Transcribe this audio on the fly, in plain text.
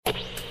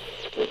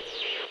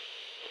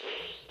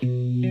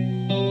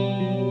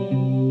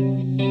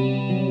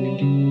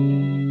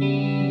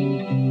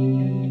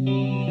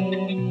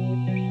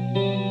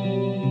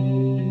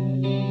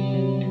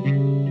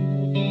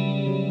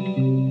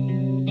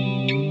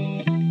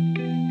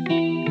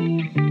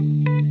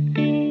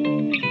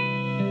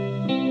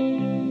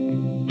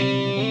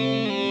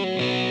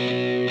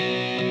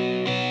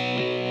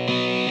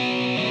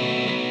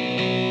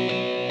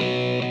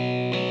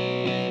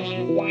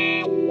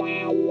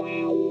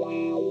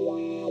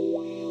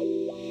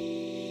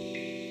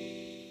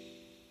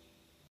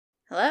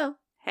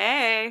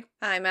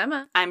I'm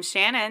Emma. I'm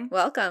Shannon.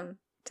 Welcome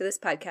to This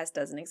Podcast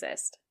Doesn't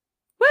Exist.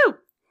 Woo!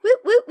 Woo,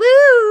 woo,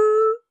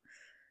 woo!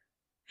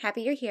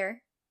 Happy you're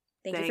here.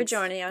 Thank you for Thanks.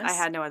 joining us. I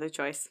had no other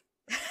choice.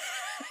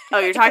 Oh,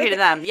 you're talking to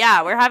them.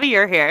 Yeah, we're happy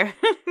you're here.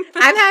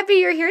 I'm happy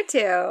you're here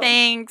too.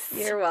 Thanks.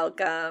 You're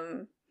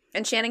welcome.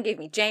 And Shannon gave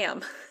me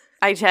jam.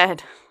 I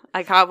did.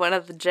 I caught one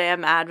of the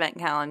jam advent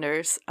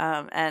calendars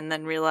and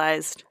then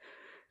realized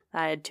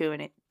I had too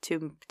many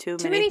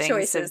things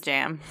choices. of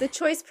jam. The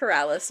choice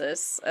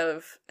paralysis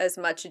of as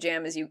much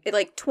jam as you...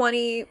 Like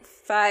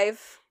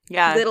 25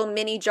 little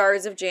mini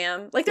jars of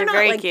jam. Like they're not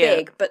very like cute,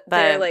 big, but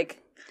they're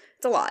like...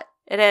 It's a lot.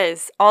 It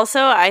is.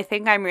 Also, I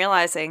think I'm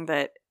realizing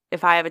that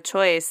if I have a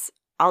choice,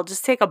 I'll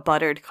just take a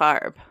buttered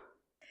carb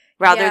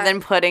rather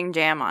than putting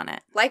jam on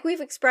it. Like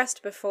we've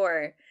expressed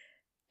before,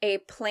 a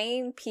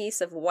plain piece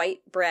of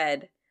white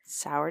bread.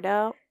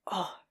 Sourdough?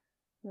 Oh.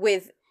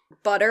 With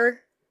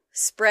butter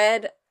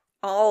spread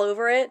all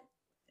over it.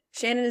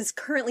 Shannon is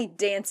currently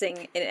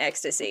dancing in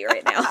ecstasy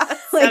right now.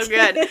 So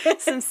good.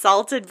 Some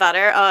salted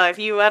butter. Oh, if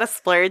you want to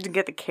splurge and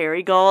get the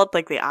Kerrygold,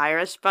 like the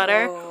Irish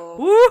butter.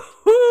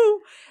 Woohoo!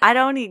 I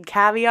don't need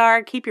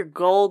caviar. Keep your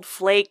gold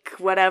flake,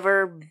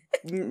 whatever,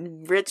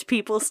 rich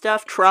people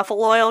stuff.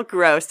 Truffle oil,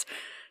 gross.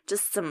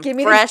 Just some Give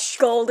me fresh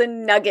the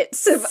golden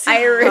nuggets of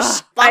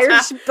Irish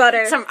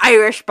butter. Some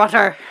Irish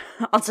butter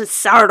on some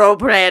sourdough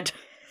bread.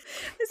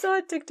 I saw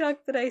a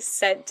TikTok that I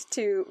sent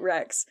to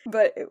Rex,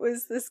 but it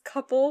was this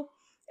couple,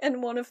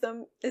 and one of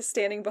them is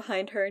standing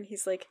behind her, and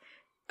he's like,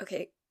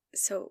 "Okay,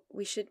 so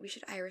we should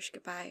Irish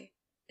goodbye,"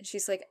 and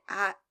she's like,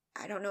 "I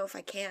don't know if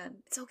I can."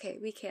 "It's okay,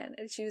 we can."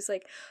 And she was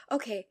like,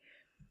 "Okay,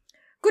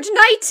 good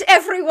night,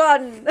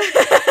 everyone."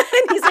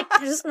 And he's like,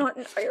 "There's not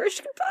an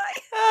Irish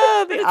goodbye."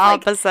 Oh, the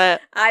opposite.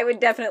 Like, I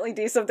would definitely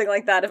do something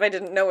like that if I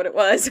didn't know what it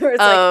was. Where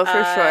it's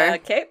for sure.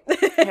 Okay.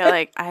 You're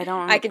like,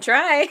 I can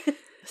try.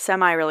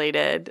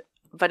 Semi-related,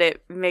 but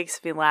it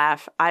makes me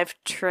laugh. I've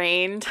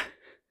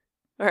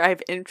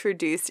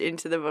introduced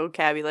into the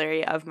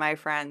vocabulary of my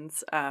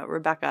friends,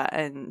 Rebecca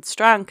and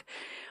Strunk,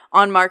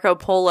 on Marco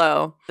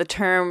Polo, the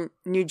term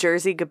New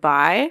Jersey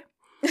goodbye,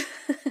 which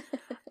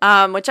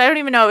I don't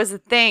even know is a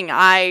thing.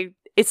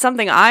 It's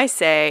something I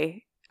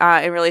say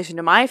in relation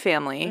to my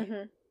family,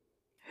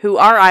 who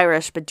are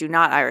Irish but do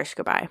not Irish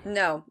goodbye.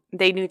 No.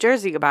 They New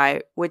Jersey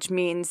goodbye, which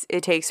means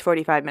it takes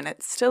 45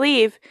 minutes to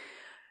leave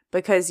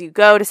because you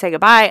go to say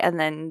goodbye and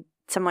then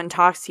someone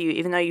talks to you,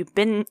 even though you've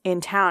been in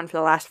town for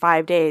the last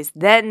 5 days,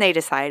 then they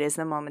decide is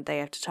the moment they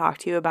have to talk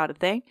to you about a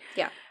thing.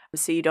 Yeah.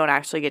 So you don't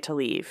actually get to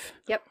leave.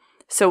 Yep.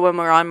 So when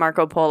we're on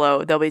Marco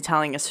Polo, they'll be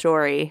telling a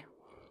story,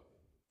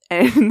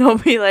 and they'll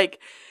be like,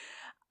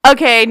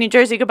 "Okay, New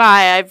Jersey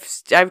goodbye.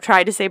 I've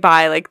tried to say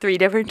bye like 3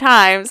 different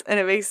times," and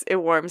it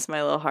warms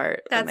my little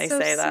heart when they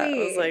say that. I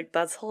was like,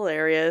 that's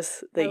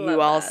hilarious that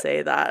you all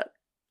say that.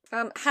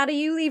 How do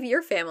you leave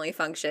your family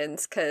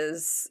functions?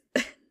 Because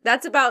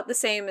that's about the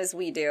same as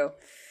we do.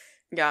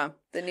 Yeah.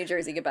 The New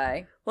Jersey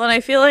goodbye. Well, and I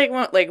feel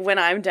like when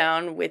I'm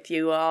down with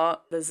you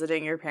all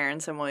visiting your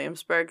parents in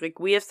Williamsburg, like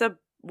we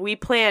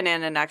plan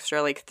in an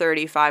extra like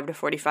 35 to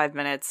 45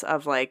 minutes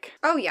of like,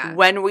 oh yeah,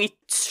 when we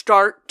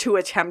start to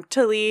attempt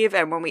to leave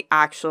and when we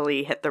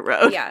actually hit the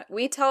road. Yeah,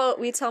 we tell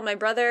my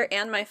brother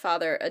and my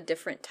father a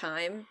different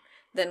time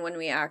than when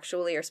we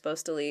actually are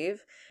supposed to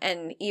leave.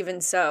 And even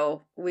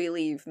so, we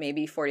leave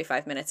maybe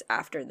 45 minutes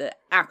after the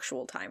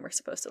actual time we're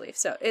supposed to leave.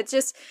 So it's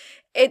just,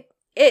 it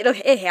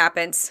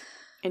happens.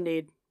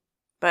 Indeed.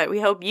 But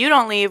we hope you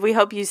don't leave. We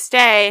hope you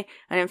stay.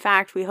 And in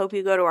fact, we hope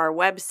you go to our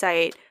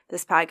website,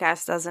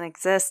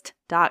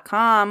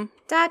 thispodcastdoesn'texist.com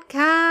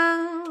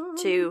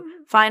to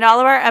find all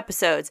of our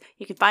episodes.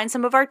 You can find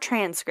some of our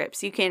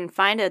transcripts. You can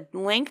find a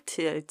link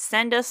to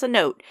send us a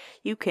note.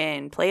 You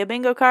can play a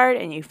bingo card,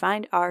 and you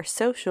find our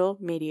social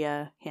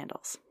media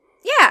handles.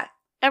 Yeah.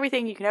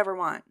 Everything you could ever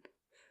want.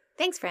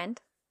 Thanks, friend.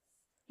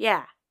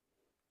 Yeah.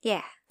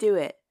 Yeah. Do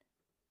it.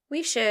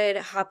 We should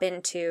hop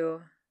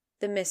into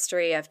the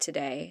mystery of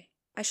today.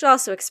 I should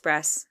also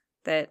express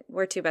that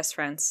we're 2 best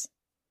friends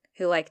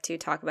who like to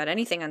talk about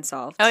anything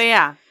unsolved. Oh,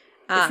 yeah.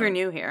 If you're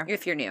new here.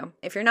 If you're new.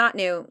 If you're not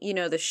new, you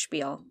know the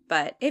spiel.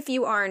 But if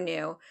you are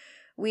new,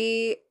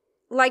 we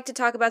like to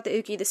talk about the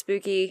ooky, the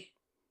spooky,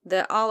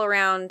 the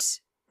all-around,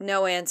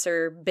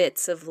 no-answer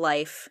bits of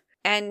life.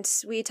 And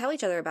we tell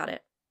each other about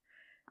it.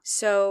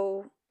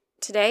 So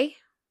today,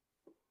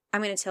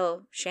 I'm going to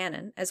tell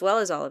Shannon, as well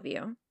as all of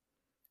you,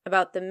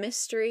 about the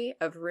mystery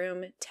of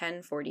room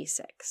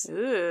 1046.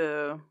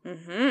 Ooh.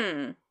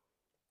 Mm-hmm.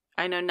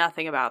 I know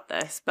nothing about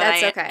this, but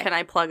That's okay. Can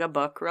I plug a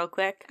book real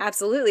quick?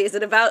 Absolutely. Is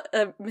it about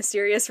a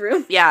mysterious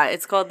room? Yeah,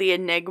 it's called The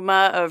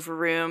Enigma of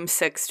Room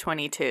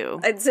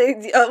 622. I'd say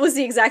it was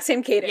the exact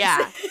same cadence.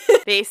 Yeah.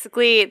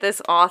 Basically,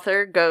 this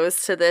author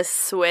goes to this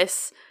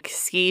Swiss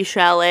ski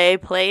chalet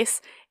place,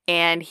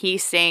 and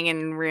he's staying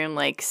in room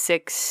like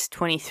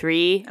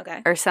 623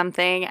 or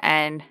something,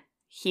 and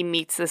he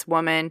meets this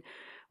woman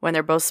when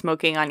they're both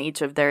smoking on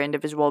each of their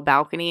individual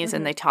balconies,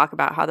 and they talk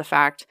about how the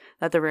fact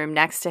that the room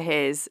next to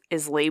his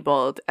is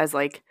labeled as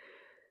like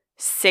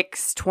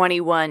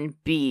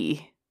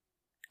 621B,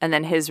 and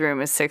then his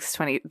room is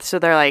 620. So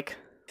they're like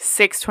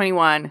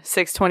 621,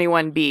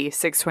 621B,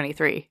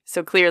 623.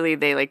 So clearly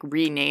they like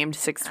renamed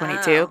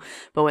 622. Oh.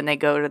 But when they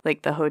go to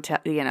like the hotel,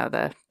 you know,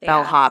 the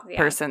bellhop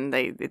person,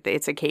 they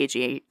it's a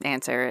cagey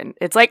answer, and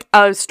it's like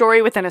a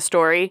story within a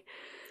story.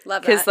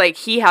 Love that. Because like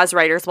he has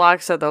writer's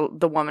block, so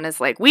the woman is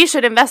like, we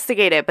should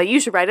investigate it, but you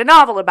should write a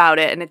novel about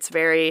it, and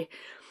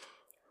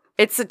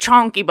it's a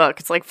chunky book.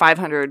 It's like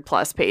 500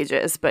 plus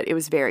pages, but it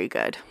was very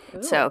good.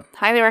 Ooh. So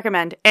highly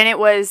recommend. And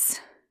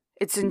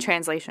it's in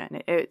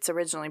translation. It's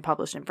originally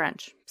published in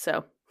French.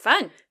 So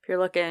fun. If you're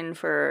looking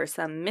for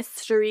some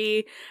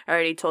mystery, I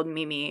already told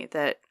Mimi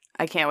that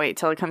I can't wait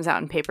till it comes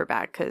out in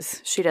paperback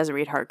because she doesn't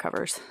read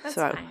hardcovers. That's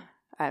so fine.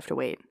 I have to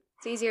wait.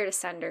 It's easier to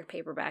send her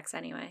paperbacks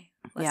anyway.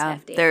 Less yeah,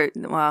 hefty.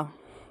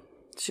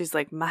 She's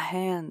like, my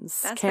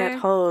hands That's can't fair.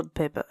 hold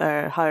paper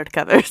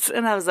hardcovers,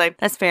 and I was like,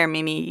 that's fair,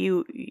 Mimi.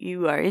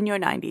 You are in your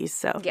 90s,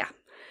 so yeah.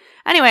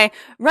 Anyway,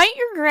 write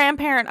your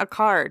grandparent a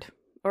card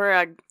or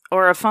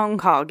a phone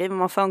call. Give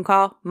him a phone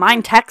call.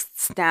 Mine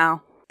texts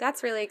now.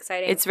 That's really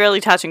exciting. It's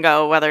really touch and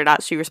go whether or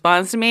not she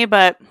responds to me,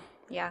 but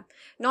yeah,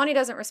 Nani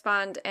doesn't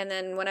respond, and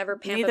then whenever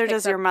Pampa neither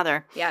does your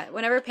mother. Yeah,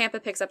 whenever Pampa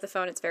picks up the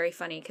phone, it's very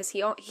funny because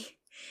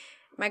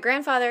my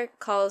grandfather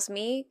calls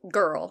me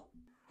girl,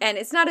 and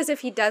it's not as if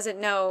he doesn't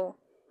know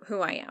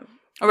who I am.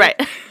 Right.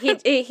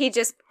 He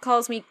just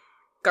calls me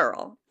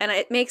girl, and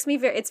it makes me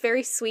it's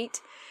very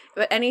sweet.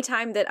 But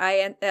anytime that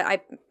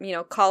I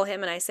call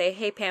him and I say,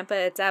 "Hey Pampa,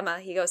 it's Emma,"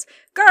 he goes,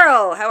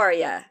 "Girl, how are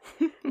ya?"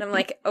 And I'm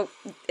like, "Oh,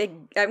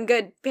 I'm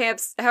good,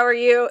 Pamps. How are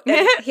you?"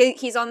 And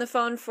he's on the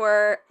phone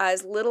for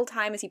as little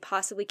time as he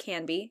possibly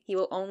can be. He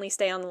will only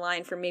stay on the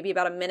line for maybe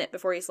about a minute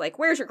before he's like,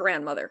 "Where's your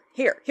grandmother?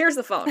 Here's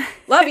the phone.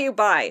 Love you,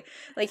 bye."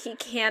 Like he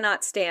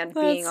cannot stand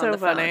being on the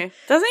phone. That's so funny.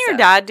 Doesn't your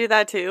dad do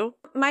that too?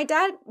 My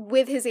dad,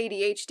 with his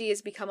ADHD,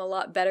 has become a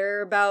lot better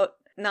about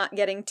not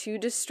getting too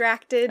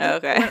distracted.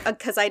 Okay.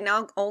 Because I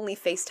now only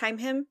FaceTime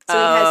him. So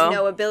he has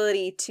no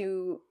ability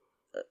to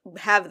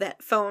have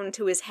that phone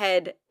to his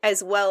head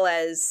as well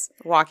as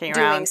walking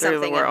around through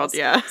the world. Else.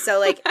 Yeah. So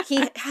like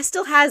he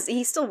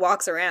still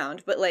walks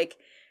around, but like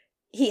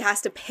he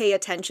has to pay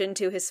attention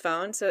to his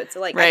phone. So it's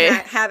like right. I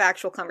have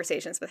actual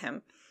conversations with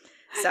him.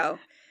 So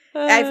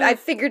I've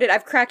figured it.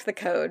 I've cracked the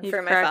code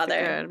for my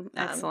father.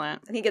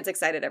 Excellent. And he gets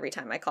excited every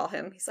time I call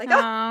him. He's like,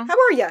 "Oh, how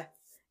are you?"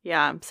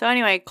 Yeah. So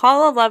anyway,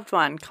 call a loved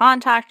one.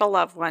 Contact a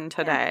loved one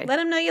today. Yeah. Let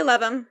them know you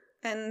love them,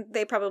 and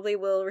they probably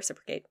will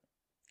reciprocate.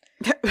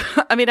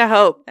 I mean, I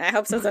hope. I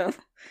hope so.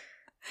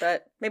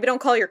 But maybe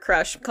don't call your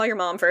crush. Call your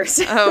mom first.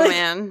 Oh,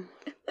 man.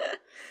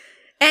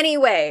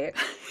 Anyway,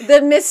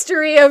 the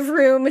mystery of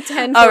room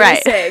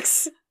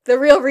 1046. Right. The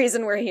real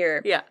reason we're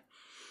here. Yeah.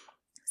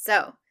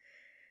 So,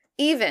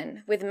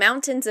 even with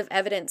mountains of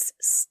evidence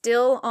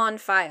still on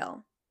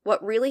file,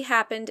 what really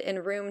happened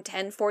in room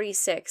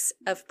 1046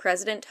 of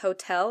President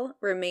Hotel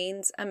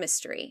remains a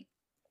mystery.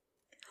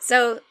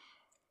 So,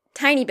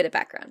 tiny bit of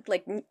background,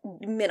 like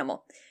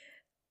minimal.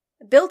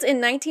 Built in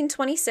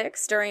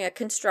 1926 during a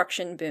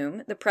construction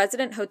boom, the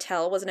President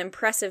Hotel was an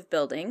impressive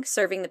building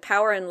serving the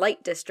Power and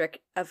Light District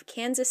of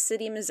Kansas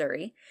City,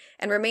 Missouri,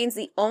 and remains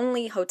the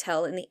only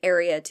hotel in the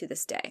area to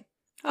this day.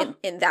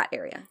 In that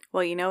area.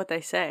 Well, you know what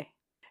they say.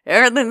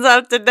 Everything's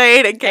up to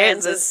date in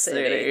Kansas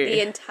City.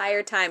 The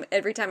entire time,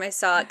 every time I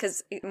saw it,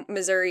 because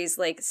Missouri's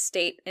like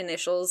state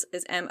initials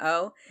is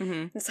M-O.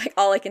 Mm-hmm. It's like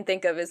all I can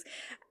think of is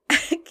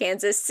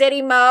Kansas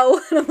City Mo.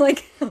 And I'm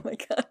like, oh my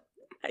God,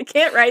 I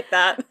can't write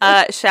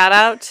that. Shout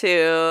out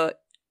to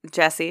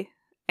Jesse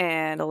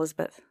and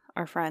Elizabeth,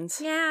 our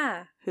friends.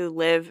 Yeah. Who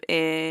live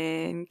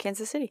in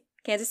Kansas City.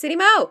 Kansas City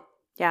Mo.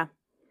 Yeah.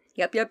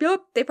 Yep.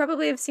 They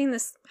probably have seen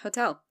this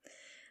hotel.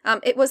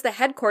 It was the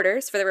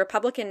headquarters for the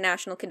Republican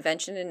National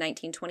Convention in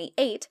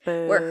 1928,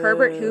 where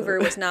Herbert Hoover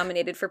was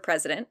nominated for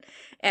president,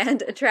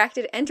 and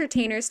attracted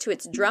entertainers to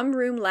its drum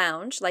room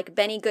lounge like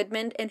Benny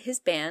Goodman and his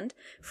band,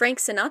 Frank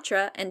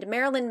Sinatra, and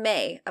Marilyn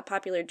May, a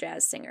popular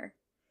jazz singer.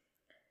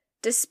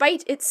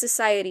 Despite its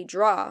society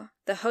draw,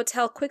 the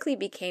hotel quickly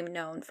became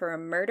known for a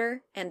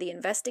murder and the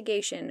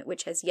investigation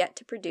which has yet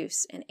to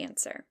produce an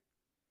answer.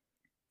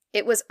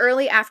 It was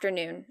early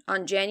afternoon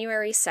on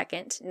January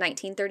 2nd,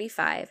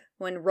 1935,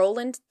 when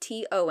Roland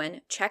T.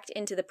 Owen checked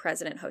into the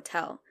President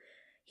Hotel.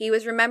 He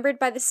was remembered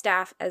by the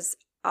staff as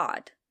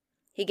odd.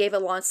 He gave a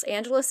Los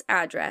Angeles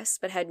address,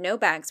 but had no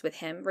bags with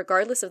him,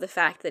 regardless of the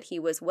fact that he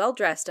was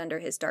well-dressed under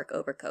his dark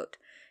overcoat.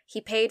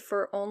 He paid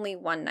for only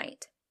one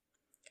night.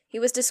 He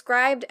was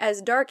described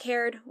as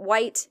dark-haired,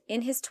 white,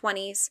 in his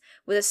 20s,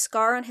 with a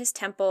scar on his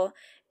temple,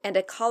 and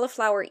a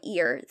cauliflower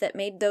ear that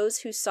made those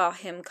who saw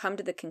him come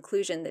to the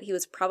conclusion that he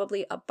was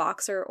probably a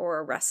boxer or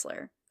a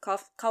wrestler.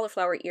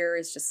 Cauliflower ear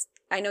is just,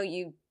 I know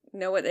you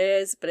know what it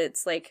is, but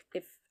it's like,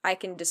 if I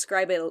can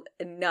describe it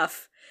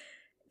enough,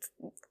 it's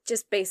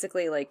just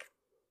basically like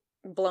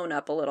blown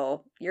up a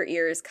little. Your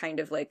ear is kind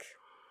of like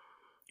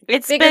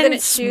it's been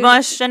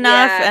smushed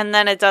enough, and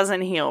then it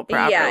doesn't heal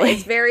properly. Yeah,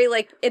 it's very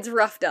like, it's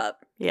roughed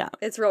up. Yeah.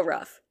 It's real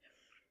rough.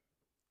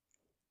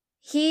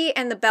 He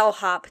and the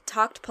bellhop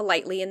talked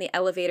politely in the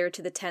elevator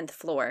to the 10th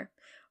floor.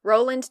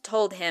 Roland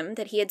told him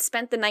that he had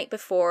spent the night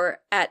before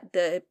at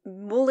the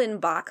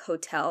Mullenbach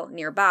Hotel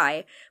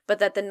nearby, but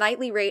that the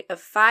nightly rate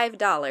of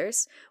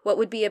 $5, what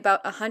would be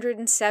about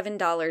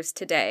 $107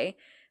 today,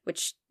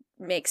 which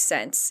makes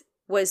sense,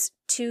 was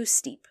too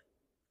steep.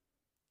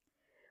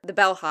 The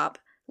bellhop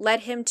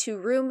led him to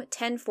room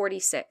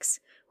 1046,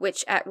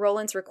 which at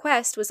Roland's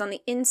request was on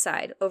the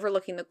inside,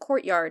 overlooking the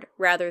courtyard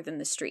rather than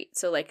the street.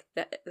 So like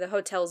the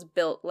hotel's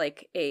built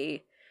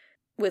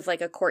with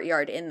like a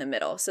courtyard in the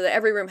middle, so that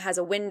every room has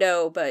a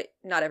window, but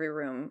not every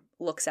room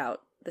looks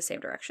out the same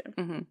direction.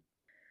 Mm-hmm.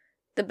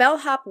 The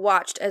bellhop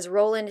watched as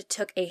Roland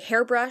took a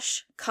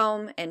hairbrush,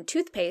 comb, and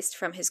toothpaste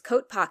from his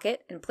coat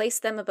pocket and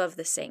placed them above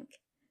the sink.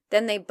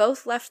 Then they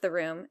both left the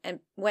room and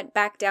went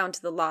back down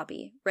to the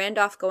lobby,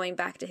 Randolph going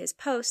back to his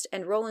post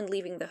and Roland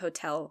leaving the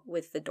hotel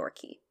with the door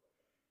key.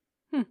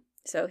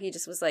 So he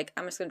just was like,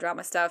 I'm just going to drop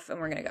my stuff and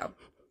we're going to go.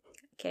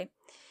 Okay.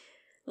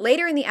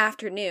 Later in the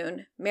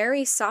afternoon,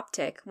 Mary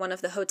Soptic, one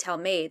of the hotel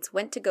maids,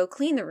 went to go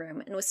clean the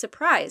room and was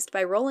surprised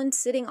by Roland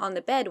sitting on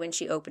the bed when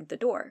she opened the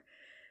door.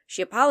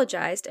 She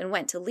apologized and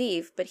went to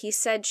leave, but he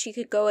said she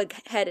could go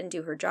ahead and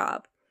do her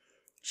job.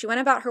 She went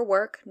about her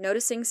work,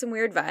 noticing some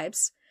weird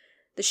vibes.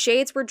 The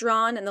shades were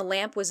drawn and the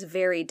lamp was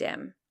very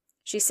dim.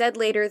 She said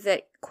later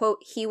that,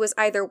 quote, he was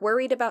either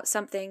worried about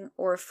something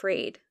or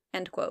afraid,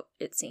 end quote,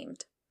 it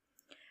seemed.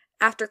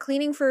 After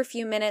cleaning for a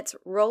few minutes,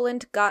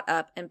 Roland got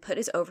up and put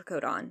his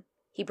overcoat on.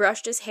 He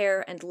brushed his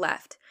hair and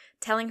left,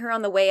 telling her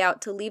on the way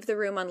out to leave the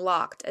room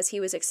unlocked as he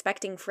was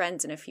expecting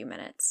friends in a few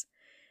minutes.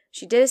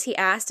 She did as he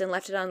asked and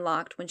left it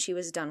unlocked when she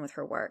was done with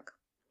her work.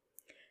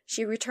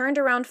 She returned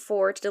around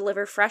 4 to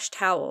deliver fresh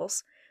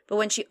towels, but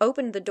when she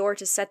opened the door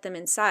to set them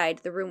inside,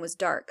 the room was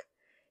dark.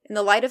 In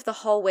the light of the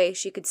hallway,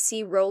 she could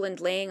see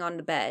Roland laying on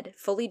the bed,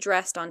 fully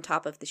dressed on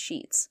top of the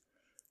sheets.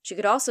 She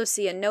could also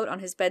see a note on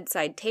his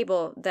bedside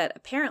table that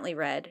apparently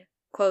read,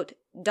 quote,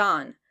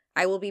 Dawn,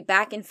 I will be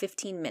back in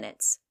 15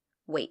 minutes.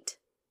 Wait,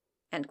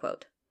 end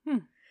quote.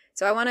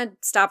 So I want to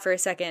stop for a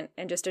second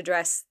and just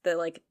address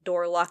the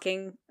door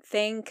locking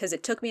thing, because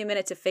it took me a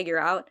minute to figure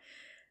out.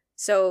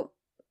 So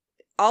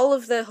all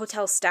of the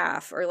hotel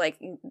staff, or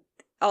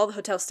all the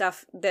hotel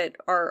staff that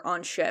are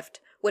on shift,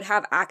 would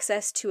have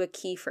access to a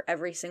key for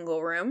every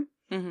single room.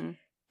 Mm-hmm.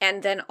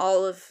 And then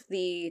all of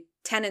the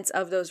tenants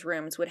of those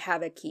rooms would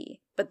have a key.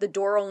 But the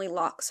door only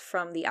locks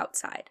from the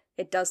outside.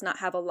 It does not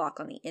have a lock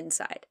on the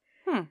inside.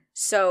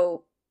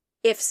 So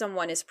if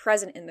someone is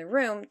present in the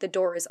room, the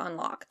door is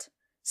unlocked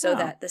so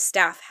that the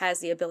staff has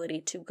the ability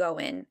to go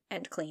in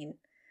and clean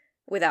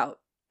without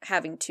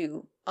having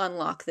to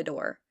unlock the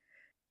door.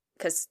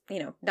 Because,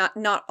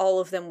 not all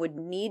of them would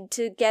need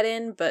to get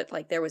in, but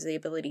there was the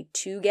ability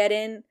to get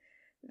in,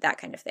 that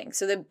kind of thing.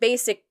 So the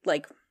basic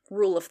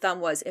rule of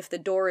thumb was if the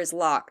door is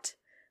locked,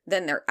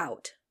 then they're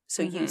out.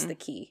 So use the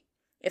key.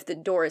 If the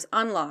door is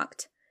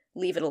unlocked,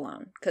 leave it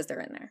alone because they're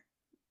in there.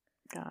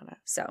 Got it.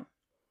 So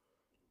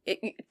this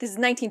is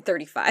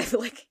 1935.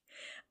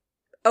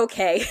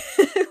 Okay.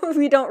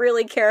 We don't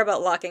really care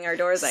about locking our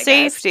doors, I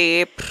guess.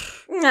 Safety.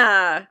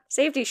 Nah,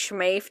 safety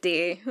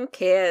schmafty. Who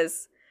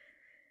cares?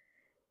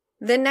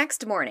 The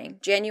next morning,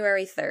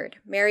 January 3rd,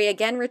 Mary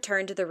again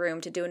returned to the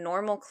room to do a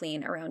normal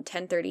clean around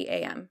 10:30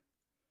 a.m.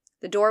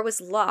 The door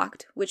was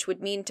locked, which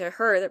would mean to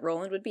her that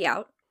Roland would be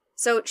out.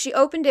 So she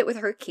opened it with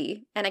her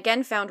key and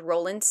again found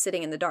Roland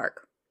sitting in the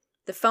dark.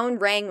 The phone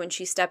rang when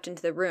she stepped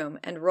into the room,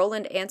 and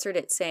Roland answered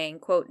it saying,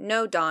 quote,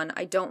 No, Dawn,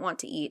 I don't want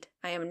to eat.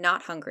 I am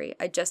not hungry.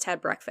 I just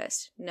had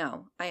breakfast.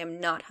 No, I am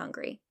not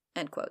hungry,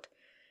 end quote.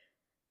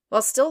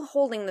 While still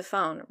holding the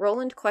phone,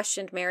 Roland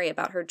questioned Mary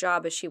about her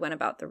job as she went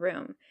about the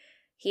room.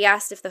 He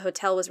asked if the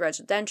hotel was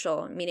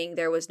residential, meaning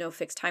there was no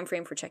fixed time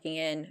frame for checking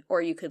in,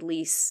 or you could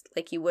lease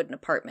like you would an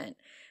apartment,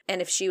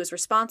 and if she was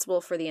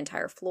responsible for the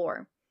entire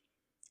floor.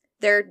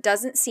 There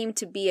doesn't seem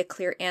to be a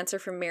clear answer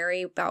from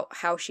Mary about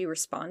how she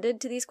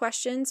responded to these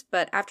questions,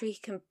 but after he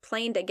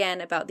complained again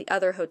about the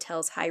other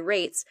hotel's high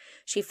rates,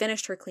 she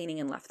finished her cleaning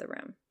and left the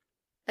room.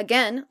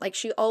 Again, like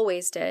she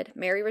always did,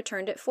 Mary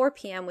returned at 4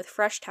 p.m. with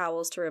fresh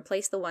towels to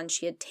replace the ones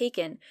she had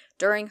taken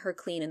during her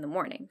clean in the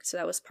morning, so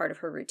that was part of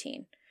her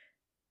routine.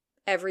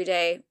 Every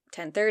day,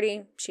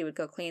 10:30, she would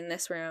go clean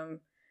this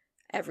room.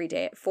 Every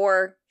day at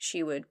 4,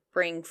 she would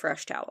bring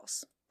fresh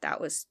towels. That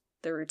was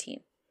the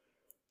routine.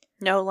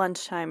 No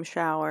lunchtime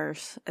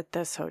showers at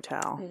this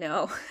hotel.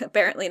 No,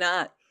 apparently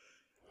not.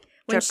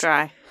 Drip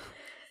dry.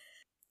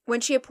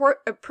 When she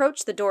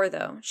approached the door,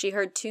 though, she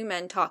heard 2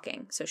 men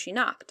talking, so she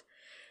knocked.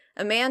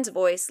 A man's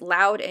voice,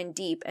 loud and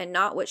deep and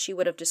not what she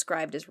would have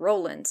described as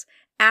Roland's,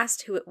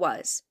 asked who it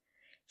was.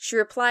 She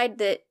replied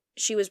that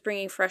she was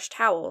bringing fresh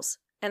towels,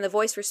 and the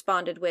voice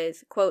responded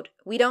with, quote,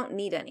 We don't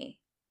need any,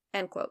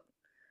 end quote.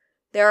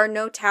 There are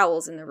no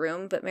towels in the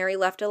room, but Mary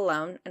left it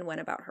alone and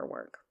went about her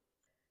work.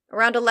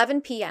 Around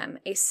 11 p.m.,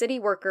 a city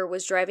worker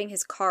was driving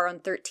his car on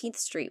 13th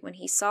Street when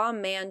he saw a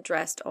man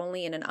dressed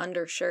only in an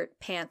undershirt,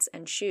 pants,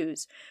 and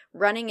shoes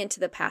running into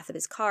the path of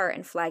his car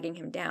and flagging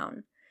him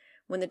down.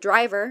 When the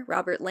driver,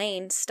 Robert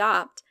Lane,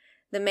 stopped,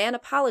 the man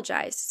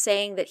apologized,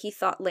 saying that he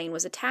thought Lane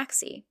was a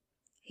taxi.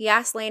 He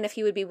asked Lane if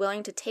he would be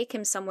willing to take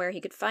him somewhere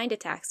he could find a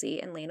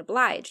taxi, and Lane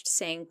obliged,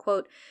 saying,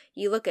 quote,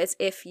 "You look as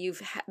if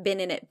you've been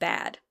in it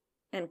bad,"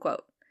 end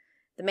quote.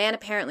 The man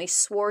apparently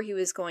swore he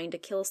was going to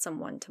kill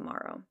someone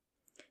tomorrow.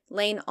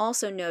 Lane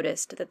also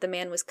noticed that the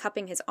man was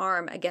cupping his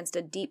arm against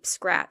a deep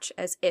scratch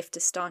as if to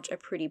staunch a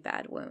pretty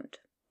bad wound.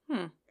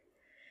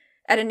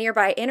 At a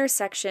nearby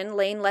intersection,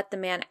 Lane let the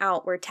man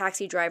out where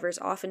taxi drivers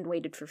often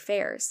waited for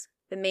fares.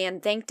 The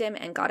man thanked him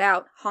and got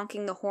out,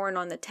 honking the horn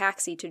on the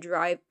taxi to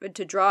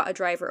draw a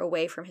driver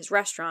away from his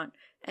restaurant,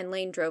 and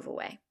Lane drove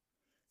away.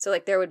 So,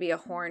 there would be a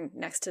horn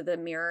next to the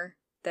mirror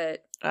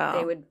that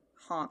they would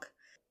honk.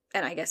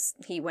 And I guess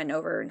he went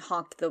over and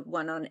honked the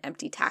one on an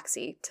empty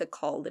taxi to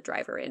call the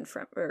driver in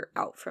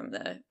out from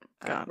the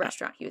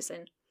restaurant he was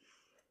in.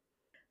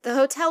 The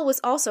hotel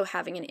was also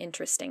having an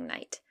interesting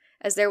night,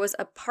 as there was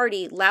a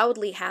party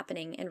loudly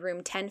happening in room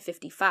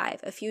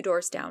 1055, a few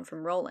doors down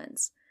from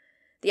Roland's.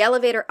 The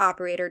elevator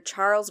operator,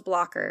 Charles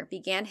Blocker,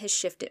 began his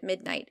shift at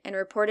midnight and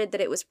reported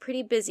that it was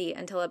pretty busy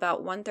until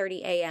about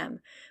 1:30 a.m.,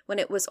 when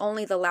it was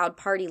only the loud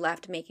party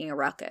left making a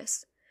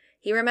ruckus.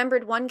 He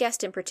remembered one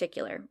guest in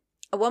particular,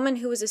 a woman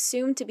who was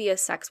assumed to be a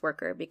sex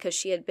worker because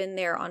she had been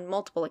there on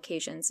multiple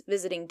occasions,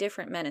 visiting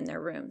different men in their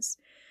rooms.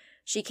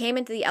 She came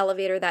into the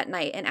elevator that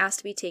night and asked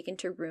to be taken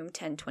to room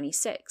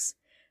 1026.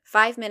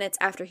 5 minutes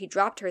after he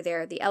dropped her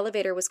there, the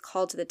elevator was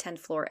called to the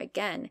 10th floor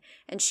again,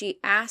 and she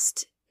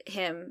asked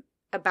him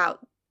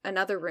about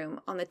another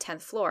room on the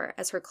 10th floor,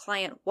 as her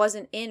client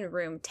wasn't in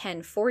room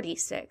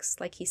 1046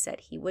 like he said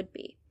he would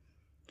be.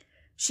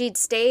 She'd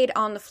stayed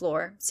on the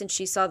floor since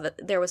she saw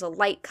that there was a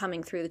light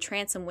coming through the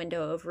transom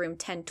window of room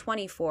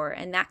 1024,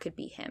 and that could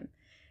be him.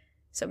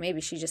 So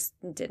maybe she just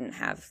didn't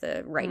have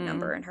the right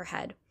number in her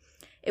head.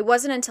 It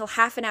wasn't until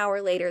half an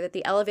hour later that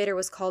the elevator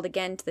was called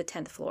again to the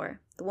 10th floor.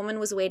 The woman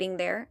was waiting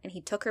there, and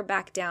he took her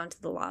back down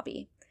to the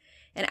lobby.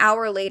 An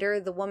hour later,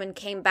 the woman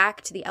came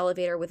back to the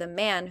elevator with a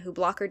man who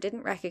Blocker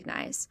didn't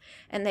recognize,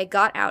 and they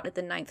got out at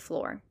the 9th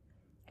floor.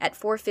 At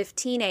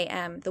 4:15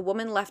 a.m., the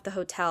woman left the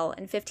hotel,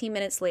 and 15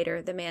 minutes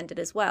later, the man did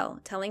as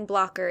well, telling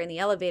Blocker in the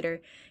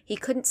elevator he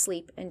couldn't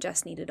sleep and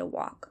just needed a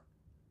walk.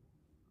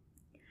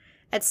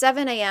 At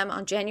 7 a.m.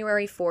 on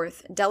January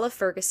 4th, Della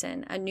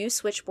Ferguson, a new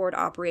switchboard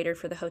operator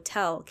for the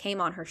hotel, came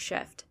on her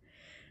shift.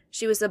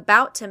 She was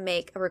about to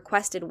make a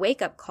requested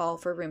wake-up call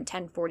for room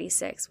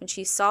 1046 when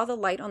she saw the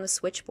light on the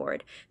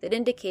switchboard that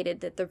indicated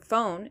that the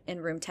phone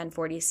in room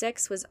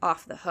 1046 was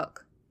off the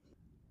hook.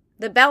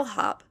 The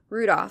bellhop,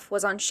 Rudolph,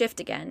 was on shift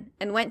again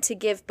and went to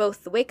give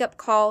both the wake-up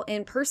call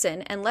in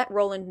person and let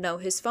Roland know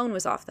his phone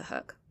was off the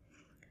hook.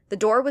 The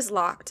door was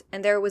locked,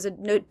 and there was a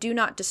do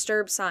not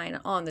disturb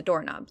sign on the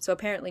doorknob, so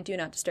apparently do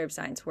not disturb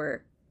signs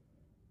were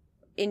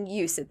in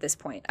use at this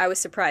point. I was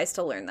surprised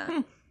to learn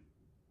that.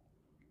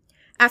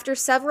 After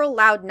several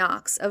loud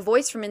knocks, a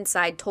voice from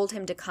inside told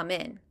him to come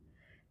in.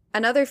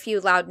 Another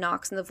few loud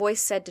knocks, and the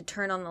voice said to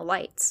turn on the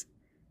lights.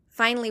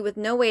 Finally, with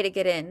no way to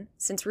get in,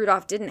 since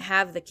Rudolph didn't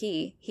have the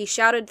key, he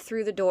shouted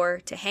through the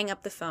door to hang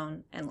up the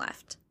phone and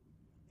left.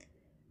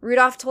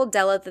 Rudolph told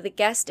Della that the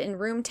guest in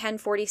room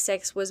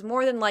 1046 was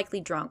more than likely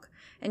drunk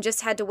and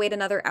just had to wait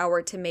another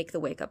hour to make the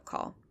wake-up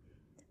call.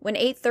 When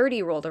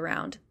 8:30 rolled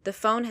around, the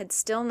phone had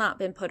still not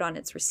been put on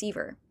its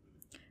receiver.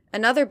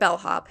 Another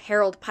bellhop,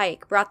 Harold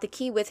Pike, brought the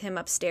key with him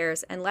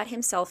upstairs and let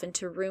himself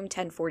into room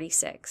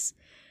 1046.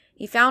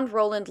 He found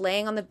Roland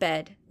laying on the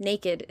bed,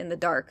 naked in the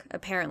dark,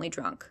 apparently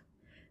drunk.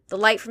 The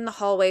light from the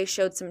hallway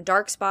showed some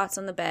dark spots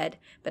on the bed,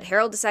 but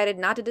Harold decided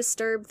not to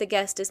disturb the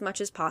guest as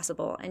much as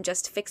possible and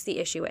just fix the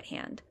issue at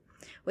hand.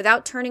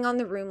 Without turning on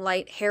the room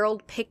light,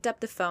 Harold picked up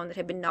the phone that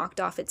had been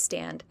knocked off its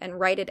stand and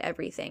righted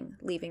everything,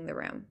 leaving the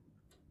room.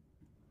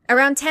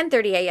 Around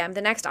 10:30 a.m.,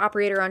 the next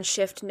operator on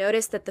shift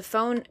noticed that the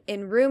phone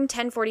in room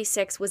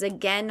 1046 was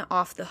again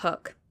off the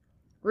hook.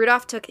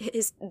 Rudolph took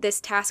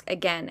this task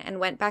again and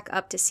went back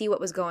up to see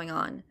what was going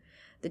on.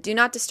 The do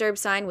not disturb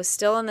sign was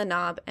still on the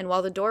knob, and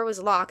while the door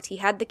was locked, he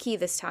had the key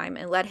this time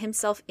and let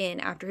himself in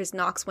after his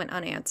knocks went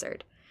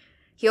unanswered.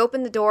 He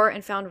opened the door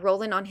and found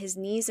Roland on his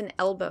knees and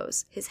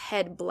elbows, his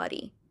head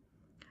bloody.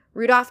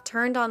 Rudolph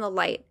turned on the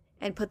light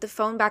and put the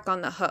phone back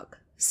on the hook,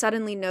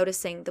 suddenly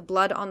noticing the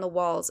blood on the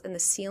walls and the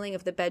ceiling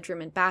of the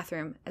bedroom and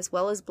bathroom, as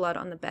well as blood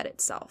on the bed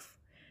itself.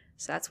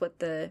 So that's what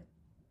the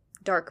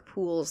dark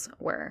pools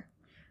were,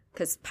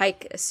 because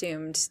Pike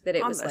assumed that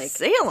it was on the like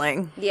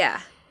ceiling.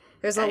 Yeah,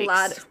 there's Yikes.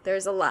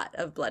 a lot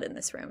of blood in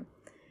this room.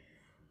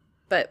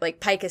 But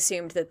Pike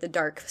assumed that the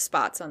dark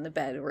spots on the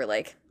bed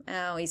were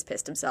oh, he's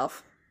pissed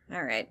himself.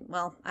 All right,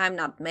 well, I'm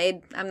not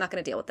going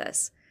to deal with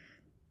this.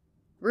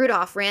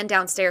 Rudolph ran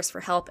downstairs for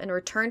help and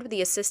returned with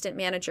the assistant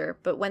manager,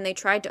 but when they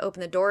tried to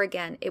open the door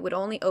again, it would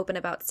only open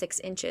about 6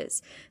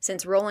 inches,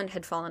 since Roland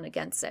had fallen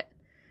against it.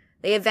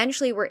 They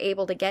eventually were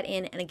able to get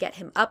in and get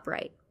him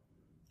upright.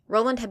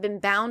 Roland had been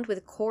bound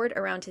with cord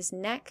around his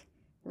neck,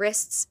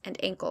 wrists, and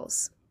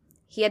ankles.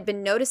 He had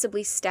been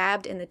noticeably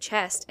stabbed in the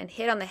chest and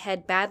hit on the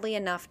head badly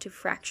enough to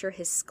fracture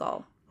his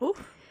skull.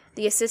 Oof.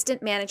 The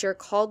assistant manager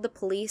called the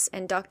police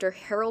and Dr.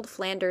 Harold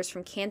Flanders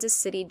from Kansas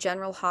City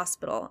General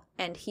Hospital,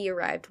 and he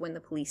arrived when the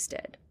police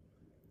did.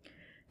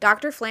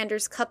 Dr.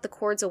 Flanders cut the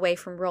cords away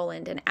from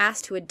Roland and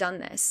asked who had done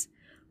this.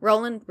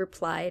 Roland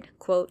replied,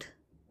 quote,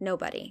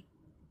 "Nobody,"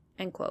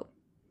 end quote.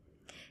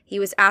 He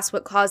was asked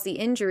what caused the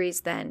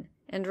injuries then,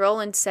 and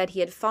Roland said he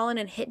had fallen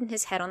and hit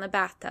his head on the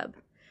bathtub.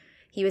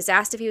 He was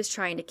asked if he was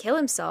trying to kill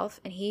himself,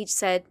 and he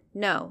said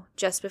no,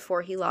 just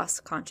before he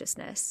lost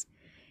consciousness.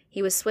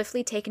 He was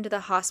swiftly taken to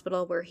the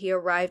hospital where he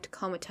arrived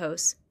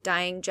comatose,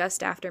 dying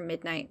just after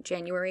midnight,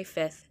 January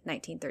 5th,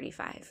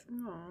 1935.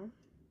 Aww.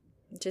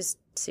 Which is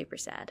super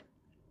sad.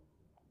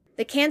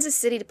 The Kansas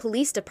City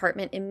Police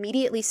Department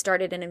immediately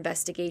started an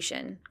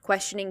investigation,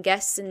 questioning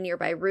guests in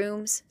nearby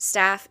rooms,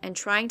 staff, and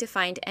trying to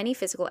find any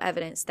physical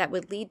evidence that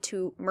would lead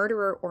to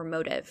murder or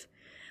motive.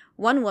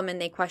 One woman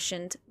they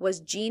questioned was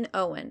Jean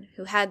Owen,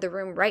 who had the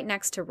room right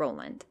next to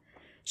Roland.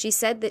 She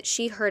said that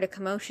she heard a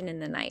commotion in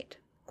the night.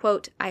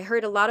 Quote, "I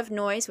heard a lot of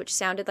noise which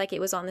sounded like it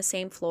was on the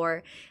same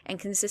floor and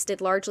consisted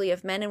largely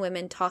of men and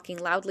women talking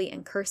loudly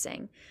and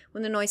cursing.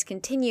 When the noise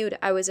continued,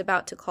 I was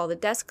about to call the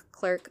desk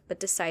clerk but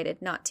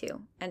decided not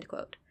to," end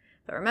quote.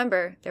 But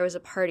remember, there was a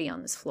party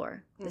on this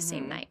floor the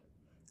same night.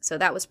 So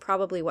that was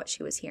probably what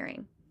she was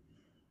hearing.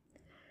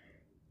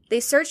 They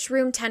searched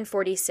room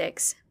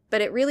 1046,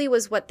 but it really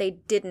was what they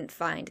didn't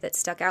find that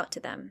stuck out to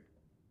them.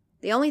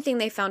 The only thing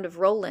they found of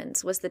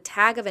Roland's was the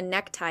tag of a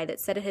necktie that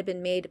said it had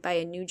been made by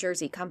a New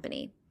Jersey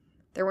company.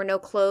 There were no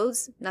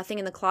clothes, nothing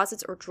in the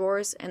closets or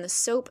drawers, and the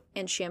soap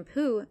and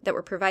shampoo that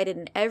were provided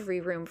in every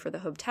room for the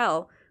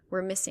hotel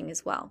were missing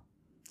as well.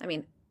 I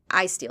mean,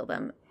 I steal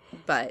them,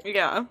 but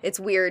yeah, it's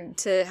weird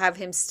to have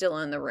him still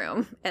in the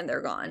room and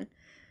they're gone.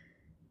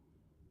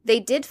 They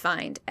did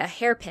find a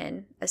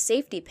hairpin, a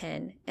safety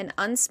pin, an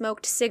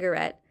unsmoked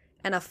cigarette,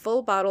 and a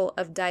full bottle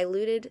of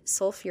diluted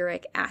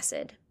sulfuric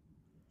acid.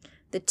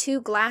 The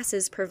 2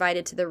 glasses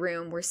provided to the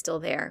room were still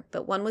there,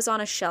 but one was on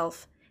a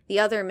shelf, the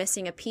other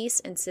missing a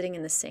piece and sitting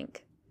in the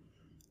sink.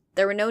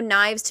 There were no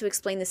knives to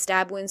explain the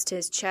stab wounds to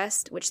his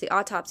chest, which the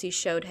autopsy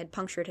showed had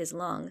punctured his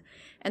lung,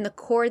 and the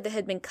cord that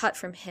had been cut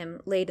from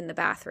him laid in the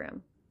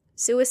bathroom.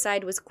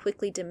 Suicide was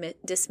quickly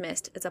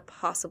dismissed as a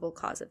possible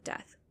cause of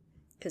death.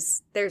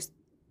 Because there's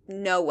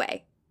no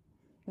way.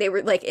 They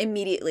were like,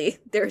 immediately,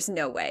 there's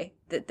no way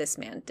that this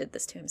man did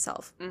this to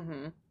himself.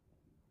 Mm-hmm.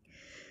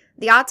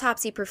 The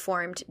autopsy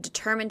performed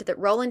determined that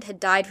Roland had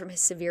died from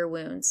his severe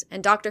wounds,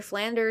 and Dr.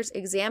 Flanders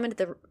examined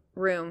the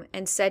room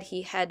and said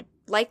he had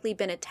likely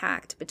been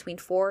attacked between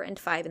 4 and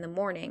 5 in the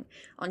morning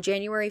on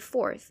January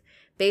 4th,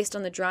 based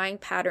on the drying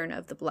pattern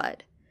of the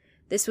blood.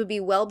 This would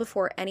be well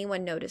before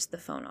anyone noticed the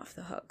phone off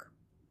the hook.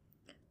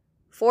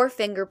 4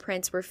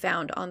 fingerprints were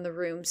found on the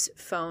room's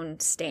phone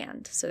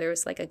stand, so there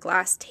was like a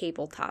glass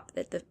tabletop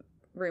that the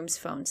room's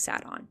phone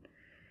sat on.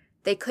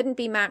 They couldn't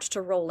be matched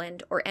to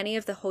Roland or any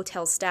of the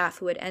hotel staff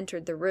who had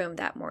entered the room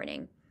that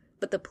morning,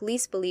 but the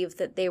police believed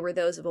that they were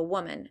those of a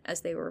woman,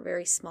 as they were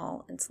very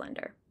small and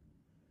slender.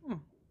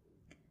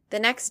 The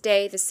next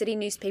day, the city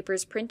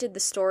newspapers printed the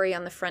story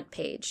on the front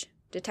page.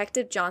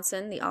 Detective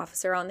Johnson, the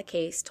officer on the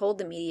case, told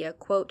the media,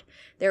 quote,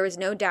 "There is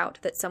no doubt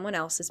that someone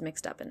else is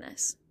mixed up in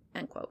this,"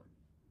 end quote.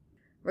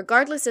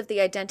 Regardless of the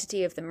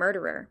identity of the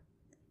murderer,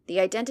 the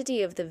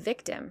identity of the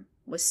victim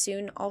was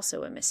soon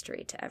also a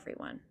mystery to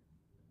everyone.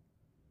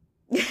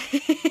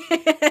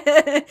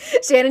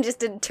 Shannon just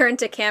did turn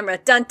to camera,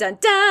 dun dun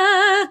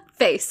dun,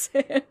 face.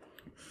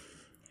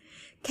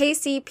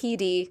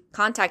 KCPD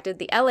contacted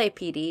the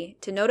LAPD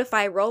to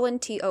notify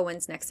Roland T.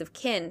 Owen's next of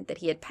kin that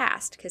he had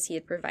passed because he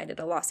had provided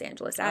a Los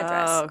Angeles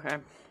address. Oh, okay.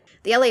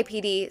 The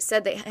LAPD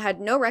said they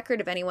had no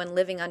record of anyone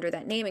living under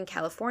that name in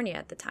California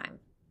at the time.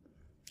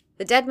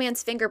 The dead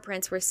man's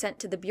fingerprints were sent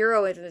to the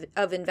Bureau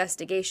of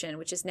Investigation,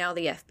 which is now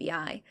the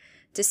FBI,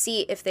 to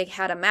see if they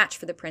had a match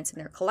for the prints in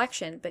their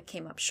collection, but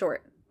came up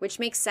short, which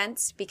makes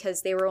sense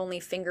because they were only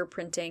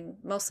fingerprinting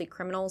mostly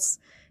criminals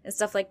and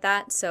stuff like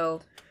that,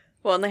 so...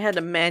 Well, and they had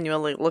to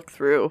manually look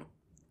through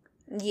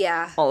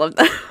all of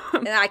them.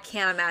 And I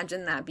can't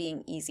imagine that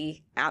being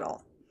easy at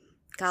all.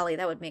 Golly,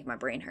 that would make my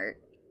brain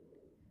hurt.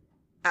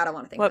 I don't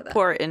want to think about that. What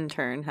poor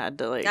intern had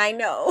to, I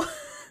know.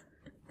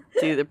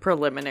 do the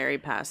preliminary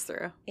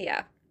pass-through.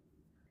 Yeah.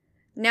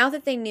 Now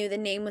that they knew the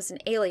name was an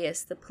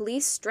alias, the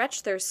police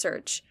stretched their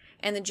search,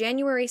 and the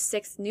January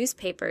 6th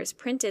newspapers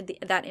printed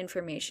that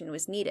information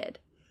was needed.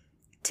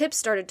 Tips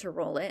started to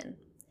roll in.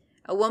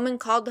 A woman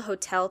called the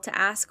hotel to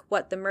ask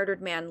what the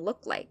murdered man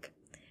looked like.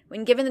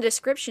 When given the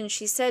description,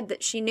 she said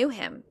that she knew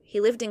him. He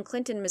lived in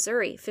Clinton,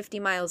 Missouri, 50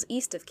 miles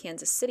east of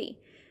Kansas City.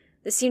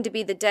 This seemed to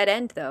be the dead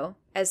end, though,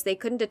 as they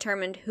couldn't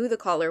determine who the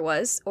caller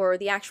was or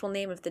the actual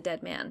name of the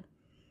dead man.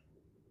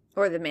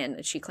 Or the man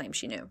that she claimed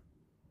she knew.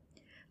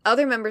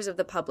 Other members of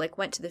the public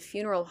went to the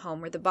funeral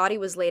home where the body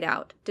was laid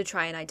out to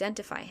try and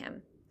identify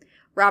him.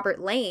 Robert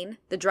Lane,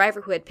 the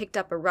driver who had picked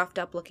up a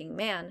roughed-up-looking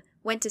man,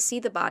 went to see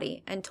the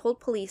body and told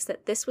police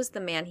that this was the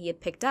man he had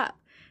picked up,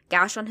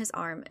 gash on his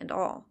arm and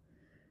all.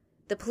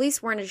 The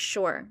police weren't as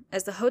sure,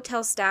 as the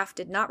hotel staff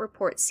did not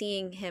report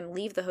seeing him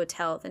leave the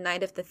hotel the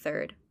night of the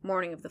 3rd,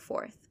 morning of the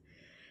 4th.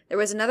 There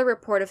was another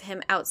report of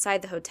him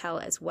outside the hotel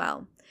as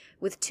well,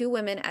 with 2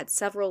 women at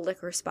several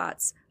liquor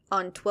spots,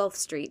 on 12th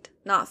Street,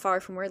 not far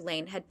from where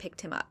Lane had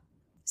picked him up.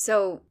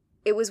 So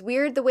it was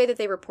weird the way that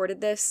they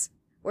reported this,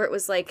 where it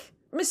was like,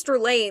 Mr.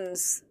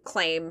 Lane's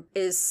claim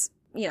is,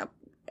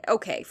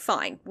 okay,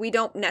 fine. We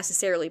don't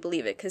necessarily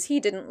believe it because he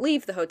didn't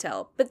leave the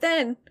hotel. But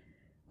then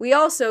we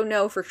also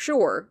know for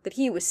sure that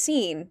he was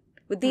seen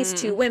with these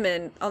two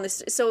women on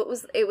this. So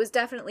it was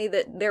definitely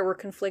that there were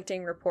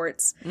conflicting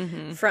reports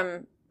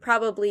from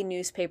probably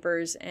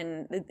newspapers,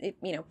 and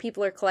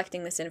people are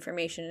collecting this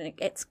information, and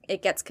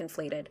it gets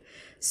conflated.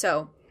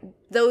 So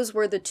those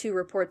were the two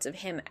reports of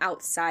him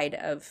outside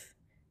of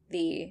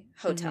the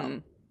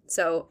hotel.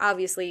 So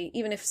obviously,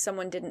 even if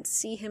someone didn't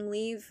see him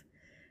leave,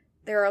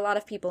 there are a lot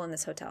of people in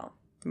this hotel.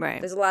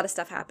 Right. There's a lot of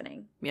stuff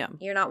happening. Yeah.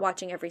 You're not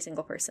watching every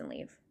single person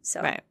leave.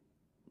 So right.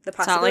 The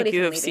possibility it's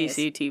not like you have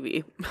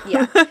CCTV.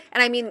 Yeah.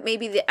 And I mean,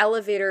 maybe the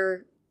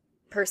elevator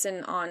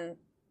person on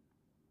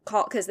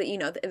call, because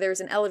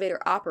there's an elevator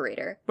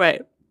operator.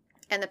 Right.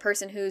 And the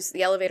person who's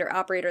the elevator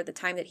operator at the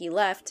time that he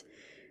left,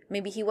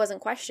 maybe he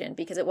wasn't questioned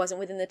because it wasn't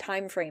within the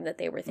time frame that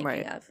they were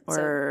thinking of.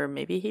 Or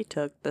maybe he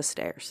took the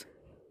stairs.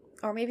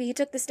 Or maybe he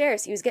took the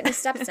stairs. He was getting his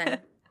steps in.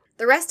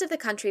 The rest of the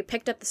country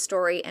picked up the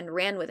story and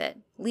ran with it,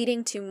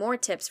 leading to more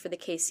tips for the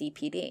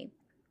KCPD.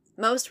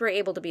 Most were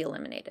able to be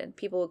eliminated.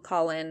 People would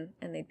call in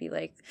and they'd be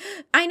like,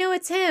 I know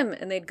it's him.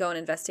 And they'd go and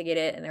investigate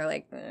it. And they're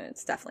like,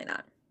 it's definitely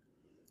not.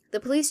 The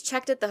police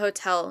checked at the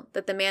hotel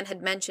that the man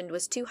had mentioned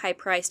was too high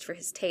priced for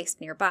his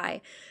taste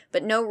nearby,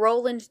 but no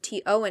Roland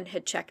T. Owen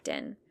had checked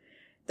in.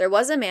 There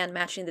was a man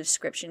matching the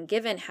description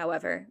given,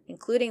 however,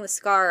 including the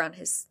scar on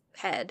his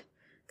head,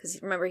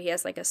 because remember he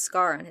has like a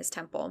scar on his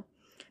temple,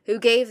 who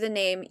gave the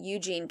name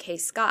Eugene K.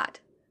 Scott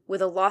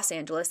with a Los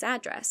Angeles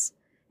address,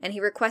 and he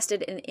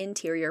requested an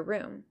interior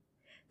room.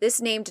 This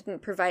name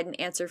didn't provide an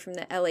answer from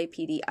the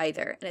LAPD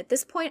either, and at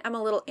this point I'm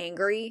a little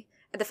angry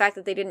at the fact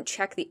that they didn't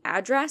check the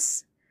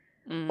address,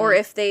 or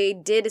if they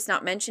did, it's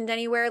not mentioned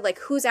anywhere. Like,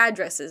 whose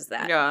address is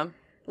that? Yeah.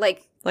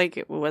 Like,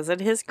 was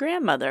it his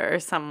grandmother or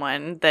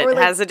someone that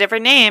has a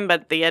different name,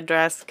 but the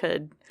address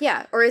could...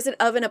 Yeah, or is it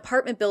of an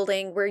apartment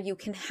building where you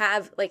can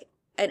have, like,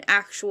 an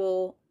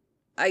actual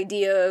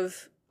idea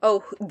of,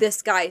 oh,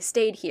 this guy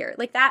stayed here.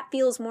 Like, that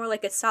feels more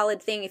like a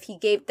solid thing if he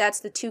gave...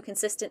 That's the two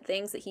consistent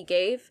things that he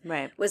gave.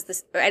 Right. Was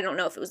this... I don't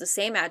know if it was the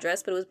same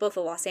address, but it was both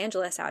a Los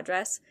Angeles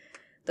address.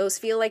 Those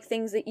feel like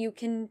things that you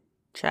can...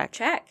 Check.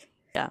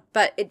 Yeah.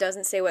 But it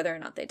doesn't say whether or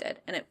not they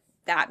did. And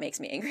that makes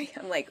me angry.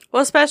 I'm like...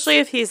 Well, especially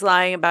if he's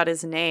lying about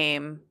his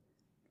name,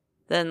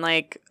 then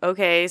like,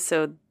 okay,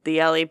 so the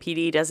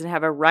LAPD doesn't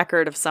have a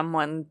record of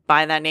someone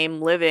by that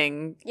name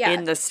living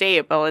in the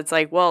state. But it's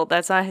like, well,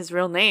 that's not his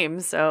real name,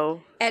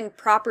 so... And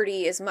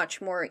property is much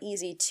more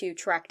easy to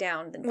track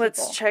down than people.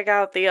 Let's check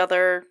out the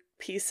other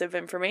piece of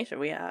information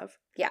we have.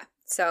 Yeah,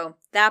 so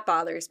that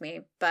bothers me.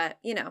 But,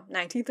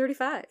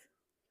 1935.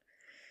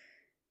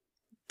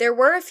 There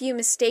were a few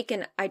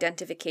mistaken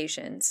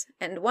identifications,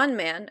 and one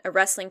man, a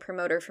wrestling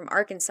promoter from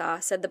Arkansas,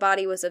 said the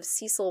body was of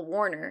Cecil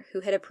Warner, who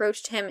had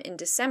approached him in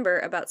December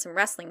about some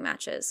wrestling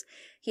matches.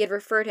 He had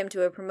referred him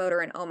to a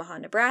promoter in Omaha,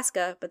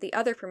 Nebraska, but the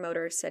other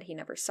promoter said he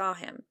never saw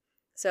him.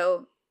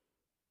 So,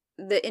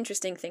 the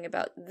interesting thing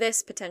about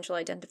this potential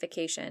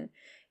identification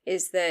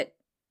is that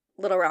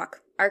Little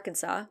Rock,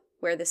 Arkansas,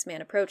 where this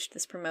man approached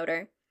this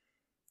promoter,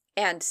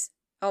 and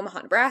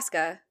Omaha,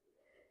 Nebraska,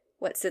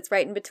 what sits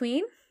right in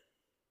between?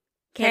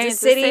 Kansas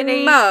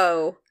City,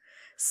 Mo.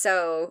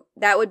 So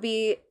that would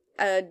be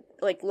a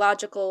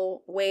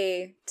logical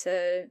way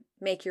to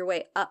make your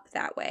way up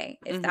that way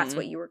if that's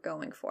what you were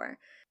going for.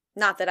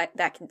 Not that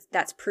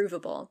that's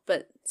provable,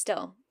 but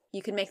still,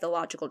 you can make the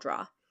logical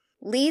draw.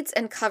 Leads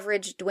and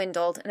coverage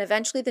dwindled, and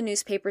eventually the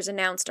newspapers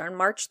announced on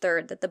March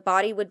 3rd that the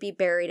body would be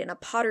buried in a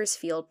potter's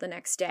field the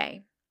next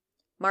day.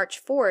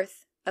 March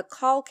 4th, a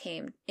call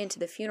came into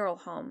the funeral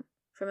home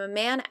from a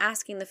man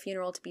asking the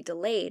funeral to be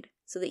delayed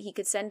so that he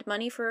could send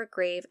money for a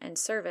grave and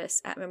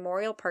service at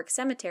Memorial Park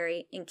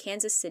Cemetery in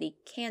Kansas City,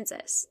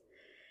 Kansas.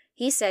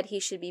 He said he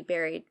should be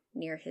buried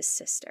near his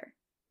sister.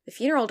 The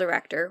funeral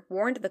director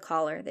warned the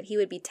caller that he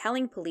would be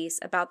telling police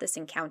about this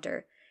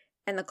encounter,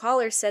 and the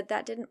caller said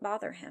that didn't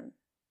bother him.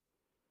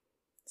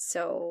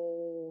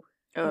 So...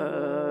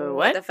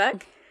 what the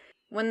fuck?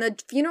 When the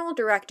funeral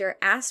director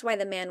asked why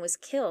the man was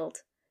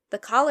killed, the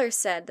caller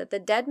said that the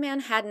dead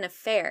man had an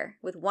affair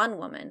with one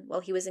woman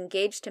while he was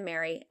engaged to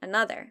marry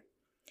another.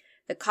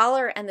 The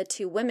caller and the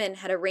two women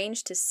had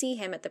arranged to see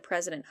him at the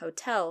President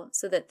Hotel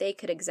so that they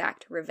could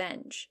exact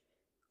revenge.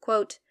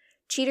 Quote,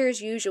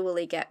 cheaters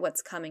usually get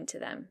what's coming to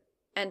them.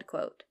 End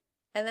quote.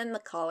 And then the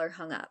caller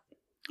hung up.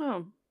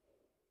 Oh.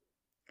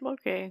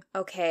 Okay.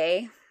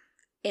 Okay.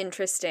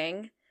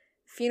 Interesting.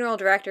 Funeral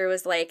director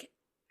was like,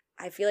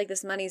 I feel like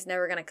this money's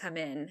never going to come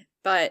in,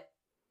 but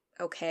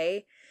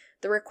okay.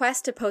 The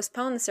request to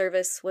postpone the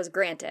service was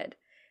granted.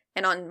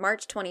 And on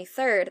March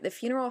 23rd, the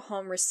funeral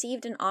home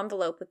received an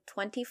envelope with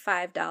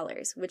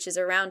 $25, which is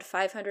around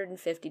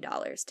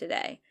 $550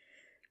 today,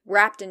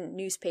 wrapped in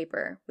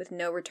newspaper with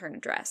no return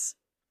address.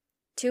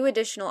 2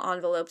 additional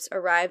envelopes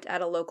arrived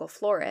at a local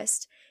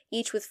florist,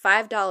 each with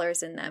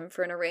 $5 in them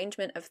for an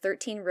arrangement of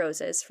 13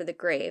 roses for the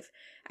grave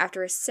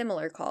after a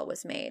similar call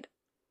was made.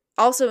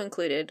 Also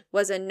included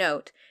was a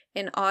note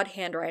in odd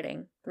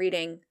handwriting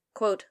reading,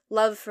 quote,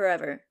 "Love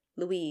forever,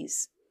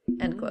 Louise,"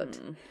 end quote.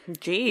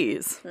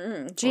 Jeez.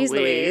 Jeez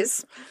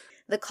Louise.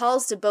 The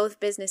calls to both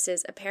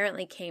businesses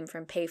apparently came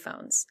from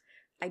payphones.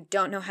 I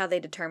don't know how they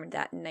determined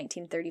that in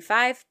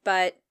 1935,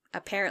 but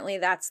apparently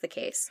that's the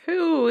case.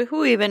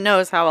 Who even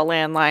knows how a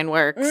landline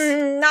works?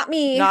 Not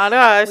me. Not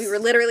us. We were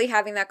literally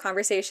having that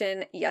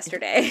conversation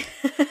yesterday.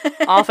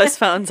 Office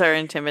phones are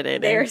intimidating.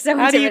 They are so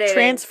How intimidating. do you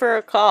transfer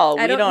a call?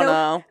 We don't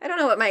know. I don't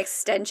know what my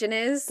extension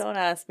is. Don't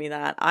ask me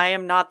that. I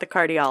am not the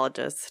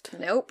cardiologist.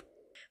 Nope.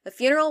 The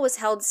funeral was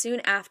held soon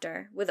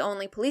after, with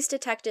only police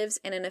detectives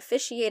and an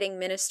officiating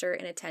minister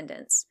in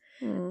attendance.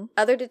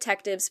 Other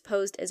detectives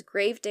posed as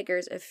grave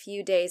diggers a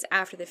few days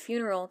after the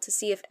funeral to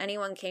see if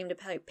anyone came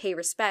to pay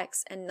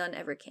respects, and none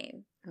ever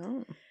came.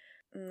 Oh.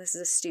 This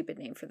is a stupid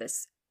name for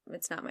this.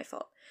 It's not my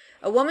fault.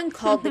 A woman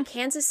called the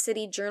Kansas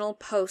City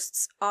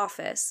Journal-Post's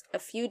office a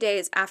few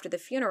days after the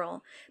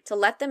funeral to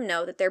let them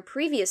know that their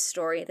previous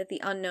story that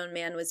the unknown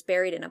man was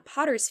buried in a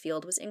potter's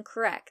field was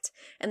incorrect,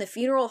 and the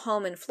funeral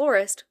home and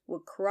florist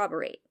would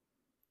corroborate.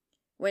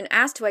 When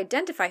asked to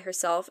identify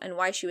herself and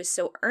why she was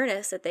so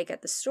earnest that they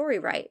get the story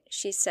right,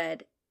 she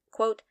said,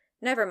 quote,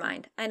 "Never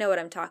mind, I know what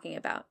I'm talking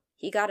about.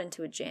 He got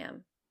into a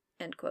jam,"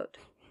 end quote,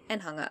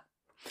 and hung up.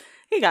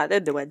 He got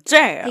into a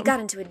jam. He got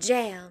into a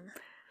jam.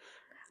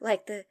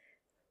 Like the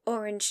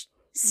orange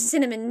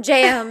cinnamon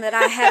jam that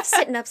I have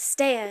sitting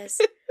upstairs.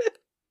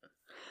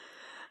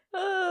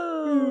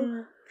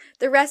 Oh.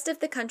 The rest of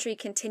the country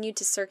continued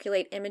to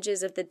circulate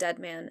images of the dead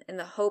man in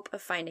the hope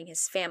of finding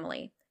his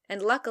family,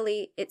 and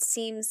luckily, it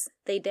seems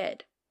they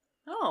did.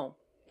 Oh.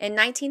 In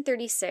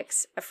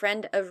 1936, a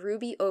friend of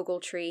Ruby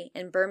Ogletree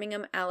in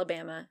Birmingham,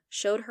 Alabama,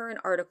 showed her an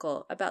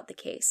article about the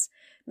case,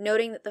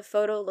 noting that the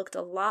photo looked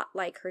a lot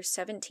like her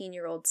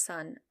 17-year-old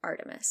son,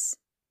 Artemis.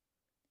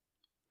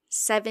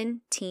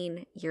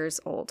 17 years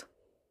old.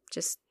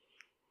 Just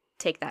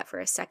take that for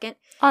a second.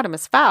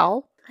 Artemis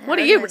Fowl? What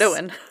are you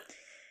doing?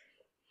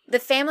 The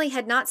family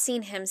had not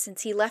seen him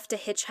since he left to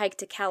hitchhike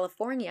to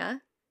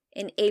California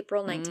in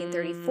April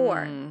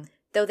 1934,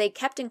 though they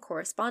kept in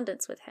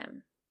correspondence with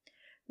him.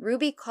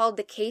 Ruby called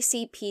the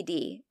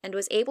KCPD and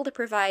was able to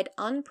provide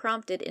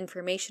unprompted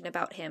information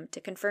about him to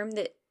confirm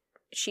that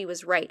she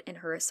was right in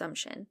her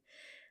assumption.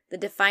 The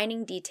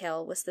defining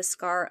detail was the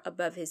scar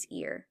above his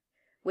ear,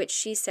 which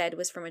she said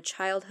was from a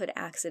childhood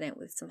accident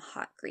with some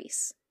hot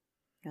grease.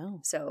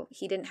 Oh. So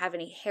he didn't have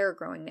any hair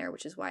growing there,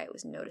 which is why it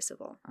was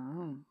noticeable.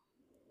 Oh.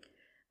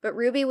 But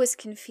Ruby was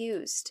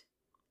confused.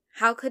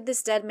 How could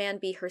this dead man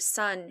be her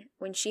son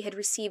when she had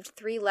received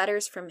 3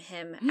 letters from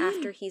him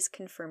after he's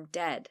confirmed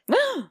dead?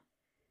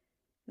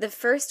 The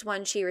first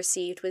one she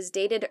received was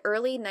dated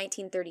early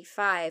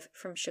 1935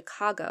 from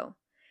Chicago.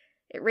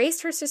 It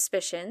raised her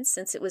suspicions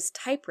since it was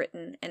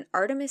typewritten and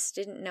Artemis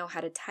didn't know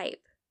how to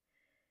type.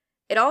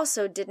 It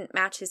also didn't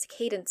match his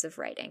cadence of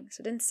writing,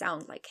 so it didn't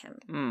sound like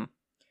him.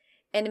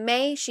 In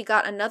May, she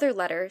got another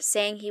letter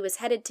saying he was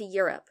headed to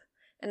Europe,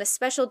 and a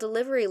special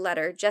delivery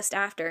letter just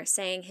after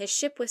saying his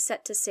ship was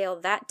set to sail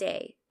that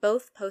day,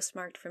 both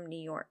postmarked from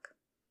New York.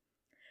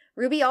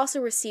 Ruby also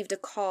received a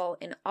call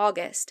in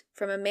August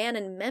from a man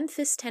in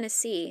Memphis,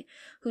 Tennessee,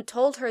 who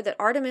told her that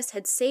Artemis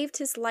had saved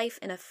his life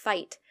in a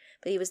fight,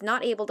 but he was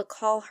not able to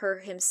call her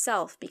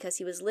himself because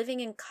he was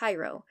living in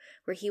Cairo,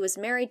 where he was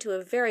married to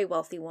a very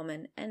wealthy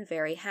woman and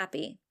very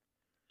happy.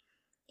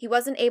 He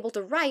wasn't able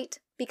to write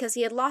because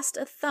he had lost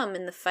a thumb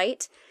in the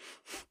fight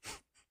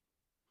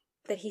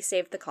that he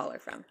saved the caller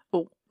from.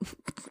 Oh,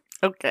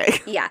 okay.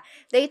 Yeah,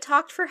 they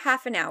talked for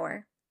half an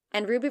hour,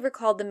 and Ruby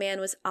recalled the man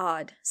was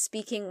odd,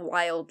 speaking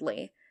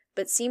wildly,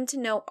 but seemed to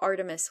know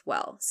Artemis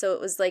well. So it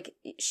was like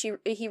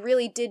he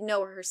really did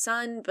know her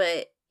son,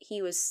 but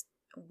he was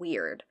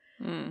weird.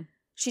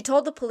 She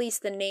told the police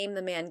the name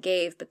the man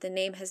gave, but the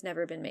name has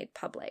never been made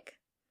public.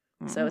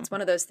 So it's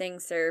one of those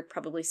things they're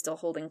probably still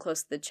holding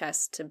close to the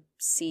chest to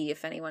see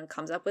if anyone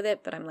comes up with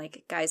it. But I'm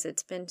like, guys,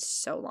 it's been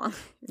so long.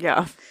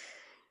 Yeah.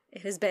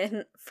 It has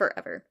been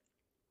forever.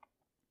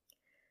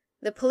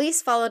 The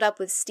police followed up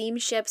with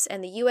steamships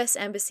and the U.S.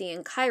 Embassy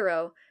in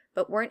Cairo,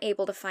 but weren't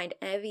able to find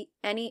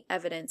any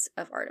evidence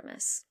of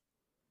Artemis.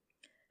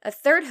 A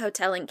third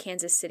hotel in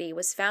Kansas City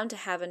was found to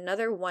have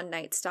another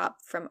one-night stop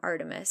from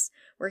Artemis,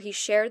 where he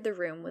shared the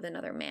room with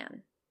another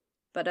man.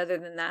 But other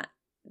than that,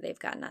 they've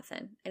got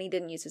nothing. And he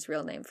didn't use his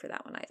real name for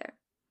that one either.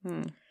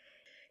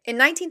 In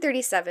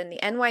 1937, the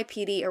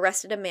NYPD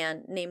arrested a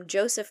man named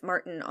Joseph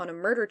Martin on a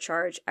murder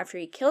charge after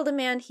he killed a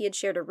man he had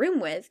shared a room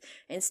with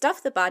and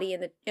stuffed the body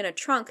in a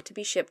trunk to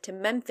be shipped to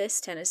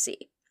Memphis,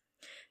 Tennessee.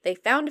 They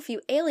found a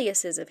few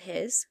aliases of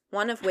his,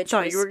 one of which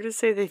I thought you were going to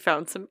say they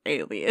found some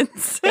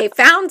aliens. They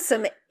found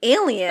some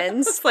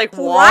aliens. It's like,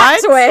 Plot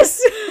what?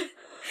 twist.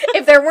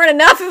 If there weren't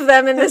enough of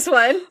them in this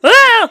one.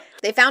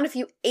 They found a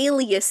few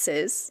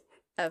aliases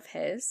of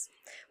his,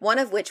 one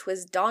of which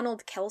was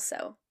Donald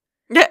Kelso.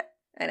 Yeah.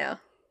 I know.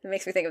 It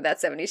makes me think of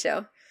that 70s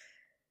show.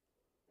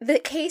 The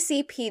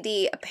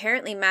KCPD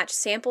apparently matched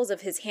samples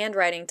of his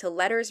handwriting to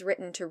letters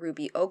written to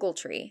Ruby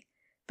Ogletree,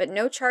 but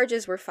no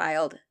charges were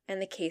filed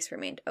and the case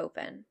remained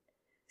open.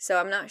 So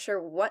I'm not sure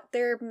what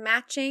they're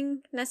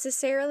matching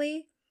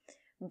necessarily,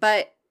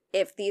 but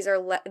if these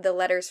are the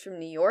letters from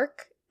New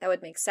York, that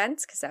would make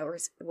sense because that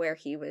was where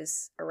he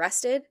was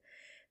arrested.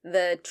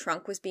 The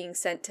trunk was being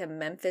sent to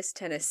Memphis,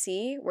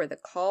 Tennessee, where the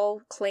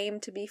call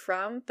claimed to be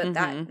from, but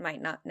that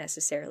might not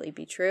necessarily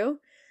be true.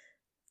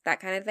 That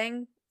kind of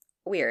thing.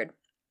 Weird.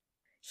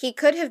 He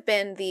could have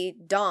been the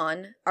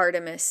Don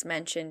Artemis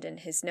mentioned in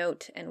his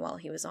note and while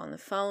he was on the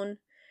phone,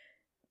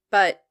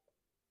 but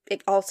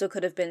it also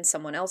could have been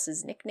someone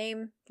else's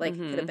nickname. Like, it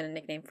could have been a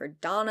nickname for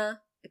Donna.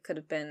 It could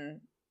have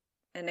been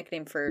a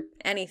nickname for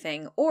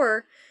anything,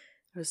 or...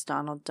 It was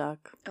Donald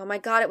Duck. Oh my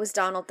god, it was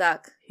Donald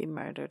Duck. He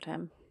murdered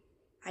him.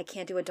 I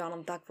can't do a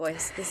Donald Duck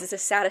voice. This is the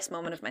saddest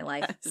moment of my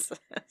life.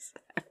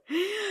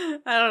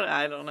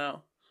 I don't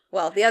know.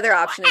 Well, the other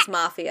option is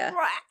Mafia.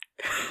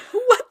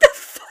 What the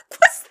fuck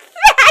was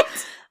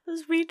that? It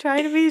was me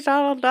trying to be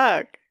Donald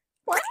Duck.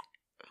 What?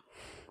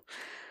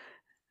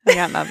 I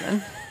got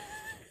nothing.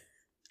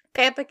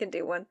 Pampa can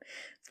do one.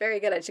 It's very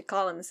good. I should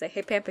call him and say,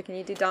 hey, Pampa, can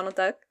you do Donald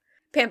Duck?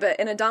 Pampa,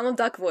 in a Donald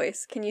Duck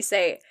voice, can you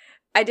say,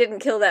 I didn't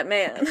kill that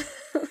man?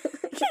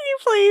 Can you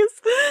please?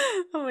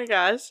 Oh my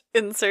gosh.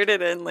 Insert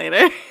it in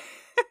later.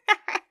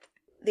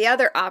 The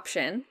other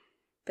option,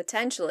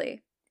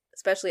 potentially,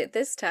 especially at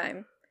this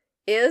time,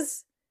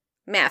 is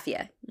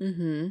Mafia.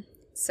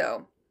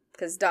 So,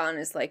 because Don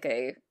is like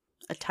a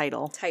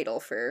title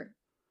for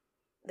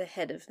the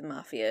head of the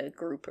Mafia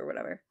group or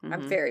whatever.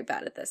 I'm very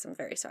bad at this. I'm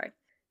very sorry.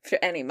 For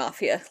any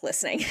Mafia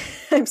listening,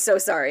 I'm so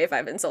sorry if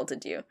I've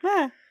insulted you.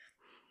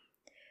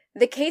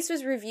 The case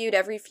was reviewed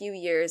every few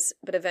years,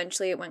 but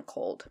eventually it went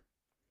cold.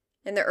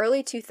 In the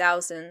early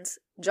 2000s,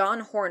 John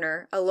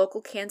Horner, a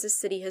local Kansas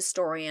City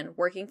historian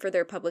working for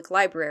their public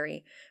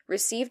library,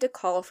 received a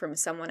call from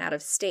someone out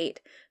of state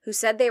who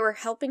said they were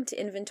helping to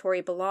inventory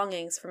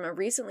belongings from a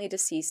recently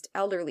deceased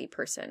elderly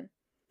person.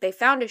 They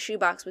found a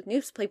shoebox with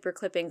newspaper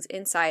clippings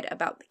inside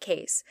about the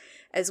case,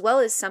 as well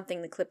as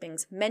something the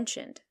clippings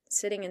mentioned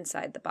sitting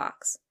inside the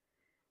box.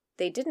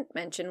 They didn't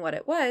mention what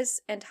it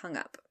was and hung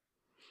up.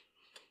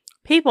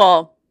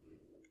 People,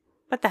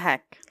 what the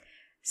heck?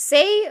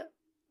 Say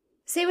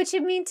what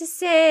you mean to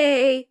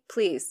say,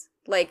 please.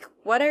 Like,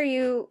 what are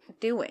you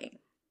doing?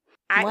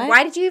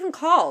 Why did you even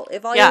call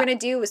if all you were going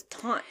to do was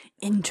taunt?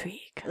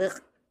 Intrigue. Ugh.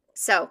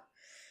 So,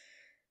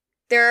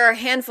 there are a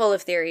handful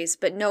of theories,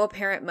 but no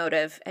apparent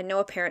motive and no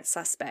apparent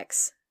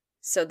suspects.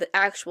 So the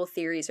actual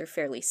theories are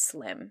fairly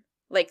slim.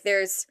 Like,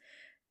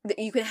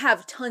 you can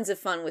have tons of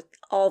fun with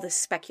all the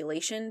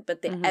speculation,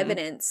 but the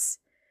evidence,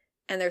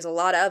 and there's a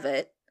lot of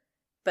it,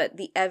 but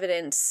the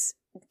evidence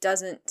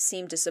doesn't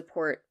seem to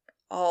support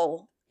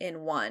all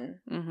in one.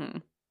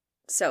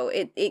 So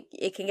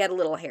it can get a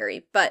little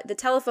hairy. But the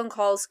telephone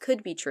calls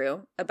could be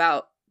true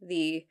about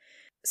the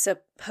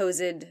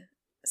supposed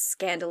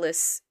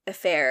scandalous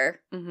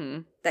affair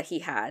that he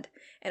had.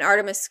 And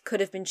Artemis could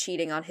have been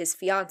cheating on his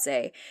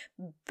fiancée,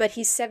 but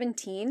he's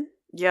 17.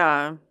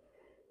 Yeah.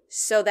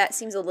 So that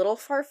seems a little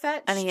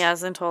far-fetched. And he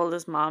hasn't told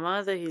his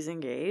mama that he's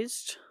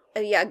engaged?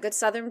 Yeah, good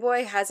Southern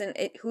boy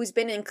who's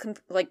been in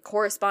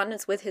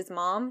correspondence with his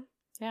mom.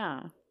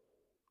 Yeah.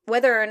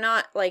 Whether or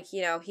not,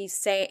 he's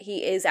saying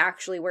he is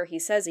actually where he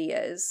says he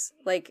is.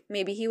 Like,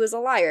 maybe he was a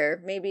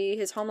liar. Maybe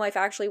his home life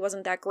actually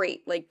wasn't that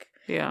great.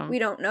 Yeah. We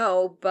don't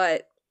know,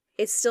 but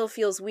it still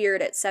feels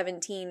weird at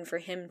 17 for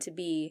him to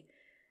be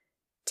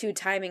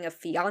two-timing a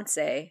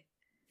fiancé.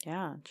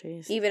 Yeah,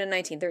 jeez. Even in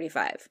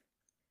 1935.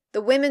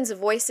 The women's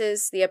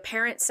voices, the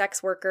apparent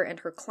sex worker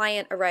and her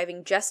client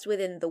arriving just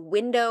within the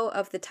window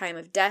of the time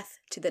of death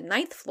to the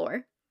 9th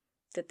floor,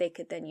 that they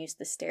could then use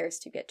the stairs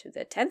to get to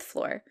the 10th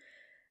floor,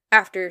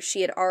 after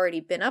she had already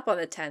been up on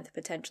the 10th,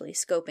 potentially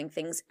scoping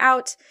things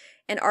out,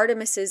 and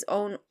Artemis's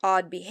own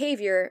odd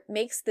behavior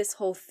makes this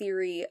whole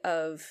theory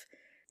of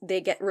they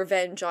get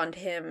revenge on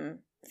him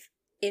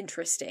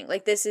interesting.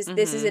 This is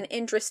an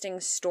interesting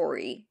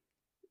story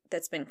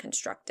that's been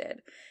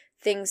constructed.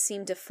 Things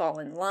seem to fall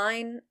in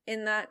line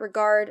in that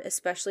regard,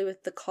 especially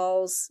with the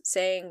calls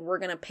saying, we're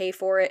going to pay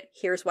for it,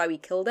 here's why we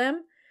killed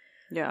him.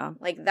 Yeah.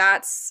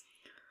 That's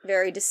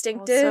very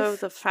distinctive. Also,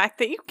 the fact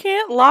that you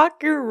can't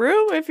lock your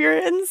room if you're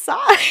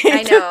inside.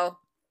 I know.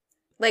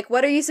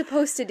 What are you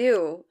supposed to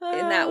do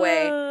in that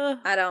way?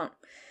 I don't.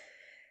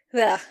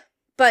 Ugh.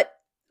 But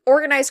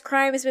organized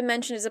crime has been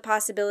mentioned as a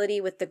possibility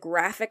with the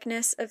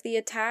graphicness of the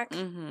attack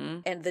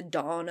and the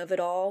dawn of it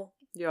all.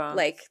 Yeah.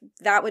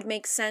 That would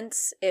make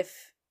sense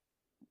if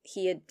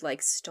he had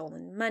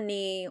stolen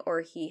money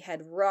or he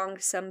had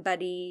wronged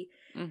somebody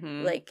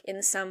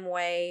in some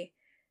way.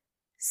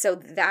 So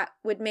that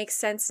would make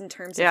sense in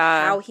terms of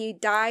how he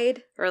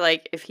died. Or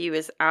if he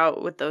was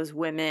out with those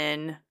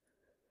women.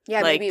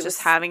 Yeah, maybe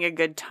just having a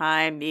good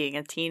time being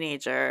a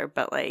teenager,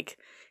 but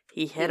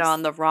he hit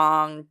on the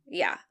wrong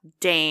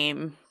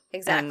dame.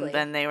 Exactly. And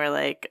then they were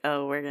like,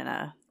 oh, we're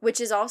gonna.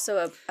 Which is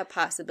also a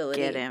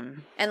possibility. Get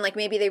him. And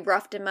maybe they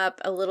roughed him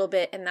up a little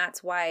bit and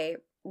that's why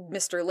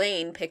Mr.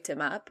 Lane picked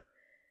him up.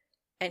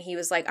 And he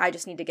was like, I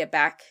just need to get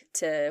back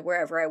to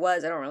wherever I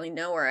was. I don't really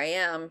know where I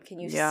am.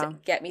 Can you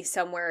get me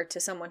somewhere to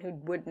someone who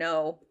would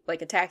know,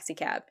 like a taxi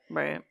cab?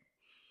 Right.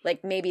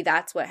 Like, maybe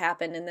that's what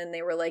happened. And then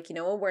they were like,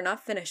 we're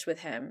not finished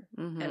with him,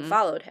 and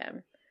followed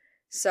him.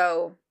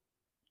 So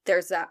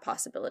there's that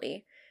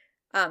possibility.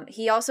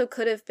 He also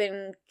could have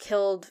been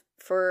killed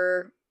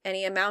for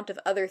any amount of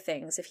other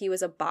things. If he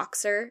was a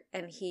boxer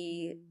and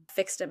he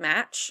fixed a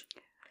match.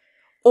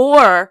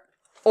 Or.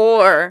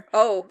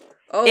 Oh.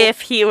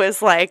 If he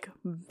was, like,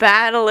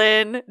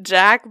 battling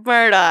Jack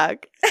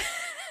Murdoch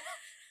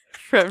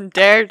from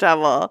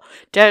Daredevil.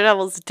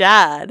 Daredevil's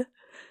dad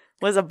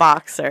was a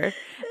boxer,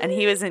 and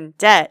he was in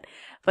debt.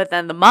 But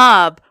then the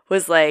mob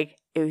was like,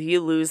 if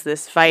you lose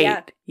this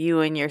fight, you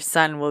and your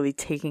son will be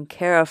taken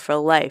care of for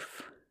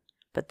life.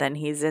 But then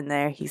he's in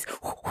there, he's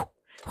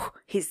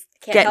can't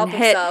getting help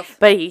hit, himself.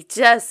 but he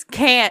just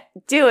can't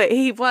do it.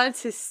 He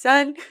wants his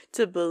son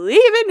to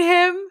believe in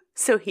him.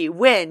 So he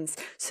wins.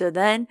 So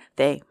then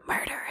they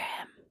murder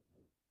him.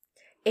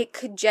 It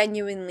could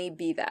genuinely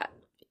be that.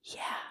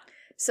 Yeah.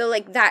 So,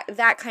 like,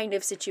 that kind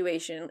of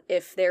situation,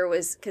 if there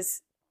was...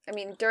 Because, I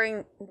mean,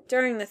 during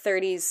the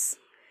 30s,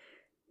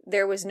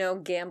 there was no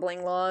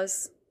gambling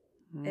laws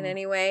in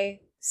any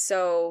way.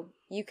 So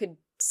you could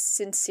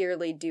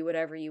sincerely do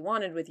whatever you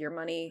wanted with your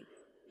money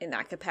in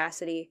that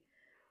capacity.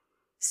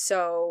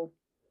 So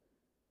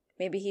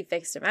maybe he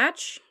fixed a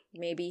match.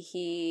 Maybe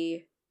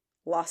he...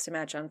 lost a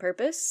match on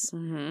purpose,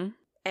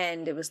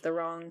 and it was the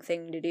wrong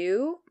thing to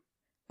do,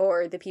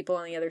 or the people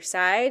on the other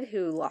side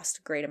who lost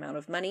a great amount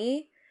of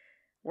money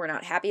were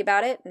not happy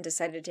about it and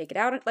decided to take it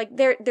out. Like,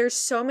 there's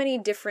so many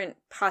different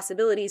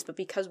possibilities, but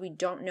because we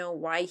don't know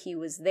why he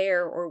was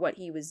there or what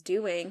he was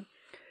doing.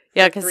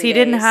 Yeah, because he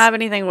didn't have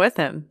anything with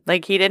him.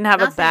 Like, he didn't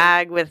have a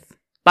bag with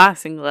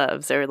boxing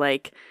gloves or,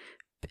 like,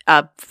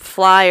 a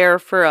flyer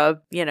for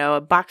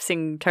a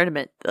boxing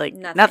tournament. Like,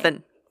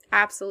 nothing.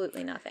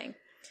 Absolutely nothing.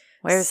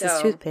 Where's his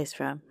toothpaste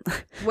from?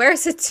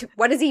 Where's it?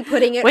 What is he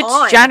putting it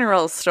on? Which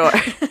general store?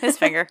 His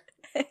finger.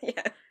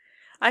 Yeah.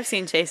 I've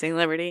seen Chasing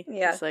Liberty.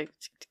 Yeah. It's like...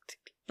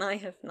 I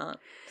have not.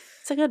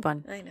 It's a good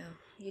one. I know.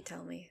 You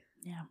tell me.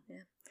 Yeah.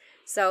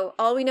 So,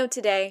 all we know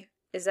today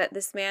is that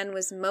this man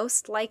was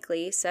most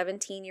likely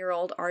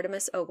 17-year-old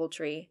Artemis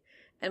Ogletree,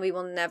 and we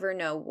will never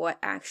know what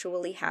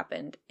actually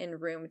happened in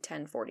room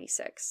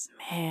 1046.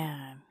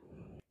 Man.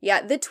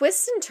 Yeah, the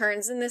twists and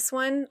turns in this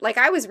one, like,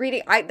 I was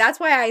reading, that's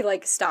why I,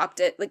 like, stopped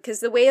it, like,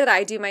 because the way that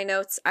I do my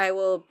notes, I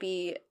will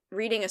be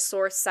reading a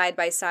source side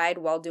by side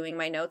while doing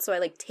my notes, so I,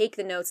 like, take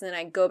the notes, and then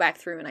I go back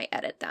through and I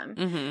edit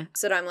them,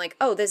 so that I'm like,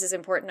 oh, this is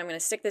important, I'm going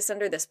to stick this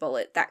under this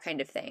bullet, that kind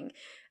of thing.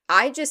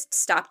 I just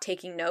stopped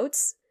taking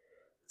notes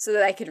so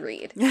that I could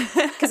read,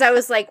 because I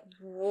was like,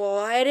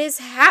 what is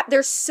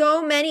there's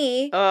so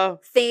many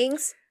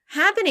things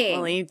happening.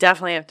 Well, you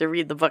definitely have to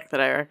read the book that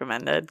I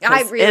recommended.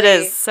 It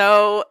is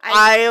so...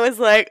 I was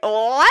like,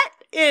 what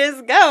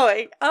is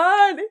going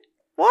on?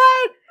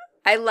 What?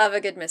 I love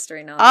a good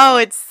mystery novel. Oh,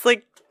 it's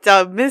like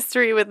a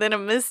mystery within a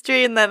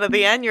mystery, and then at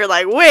the end you're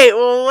like, wait,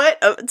 well, what?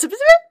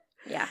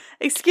 Yeah.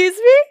 Excuse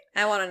me?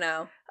 I want to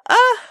know.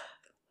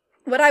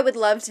 What I would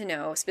love to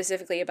know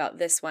specifically about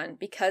this one,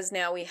 because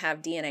now we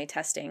have DNA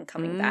testing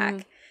coming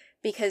back,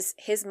 because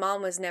his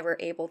mom was never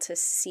able to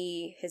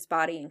see his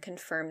body and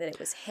confirm that it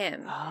was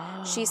him.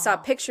 Oh. She saw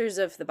pictures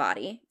of the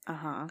body.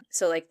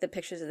 So, like, the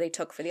pictures that they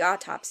took for the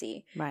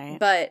autopsy. Right.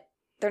 But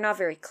they're not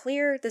very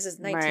clear. This is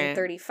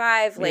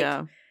 1935. Right.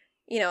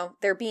 Like,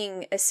 they're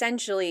being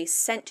essentially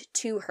sent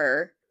to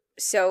her.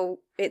 So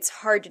it's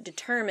hard to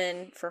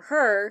determine for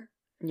her.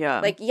 Yeah.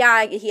 Like,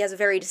 he has a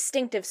very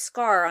distinctive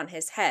scar on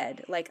his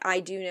head. Like, I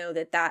do know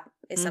that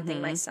is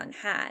something my son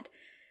had.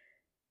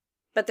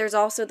 But there's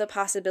also the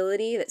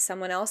possibility that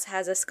someone else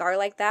has a scar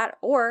like that,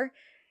 or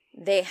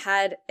they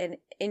had an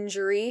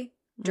injury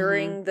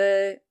during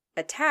the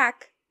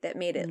attack that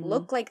made it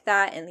look like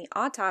that in the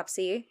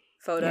autopsy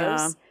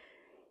photos,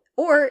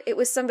 or it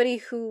was somebody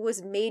who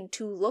was made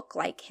to look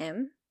like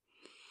him.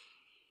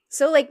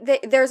 So, like,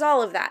 there's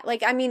all of that.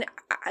 Like, I mean,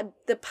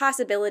 the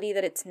possibility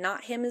that it's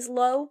not him is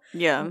low.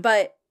 Yeah.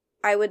 But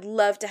I would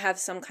love to have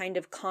some kind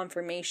of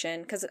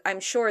confirmation, because I'm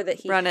sure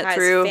that he Run it has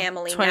through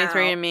family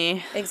 23andMe.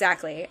 now.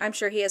 Exactly. I'm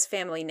sure he has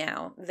family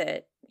now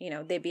that,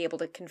 they'd be able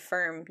to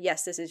confirm,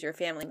 yes, this is your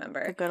family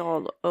member. The good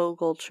old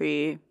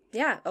Ogletree.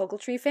 Yeah,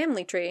 Ogletree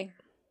family tree.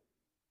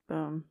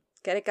 Boom.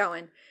 Get it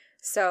going.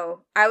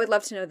 So I would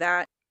love to know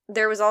that.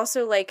 There was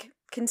also, like,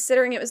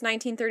 considering it was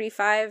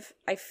 1935,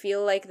 I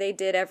feel like they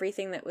did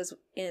everything that was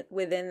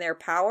within their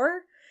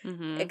power.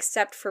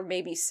 Except for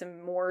maybe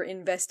some more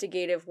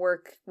investigative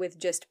work with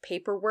just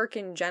paperwork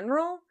in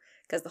general.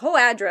 Because the whole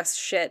address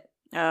shit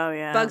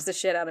bugs the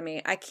shit out of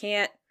me. I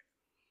can't...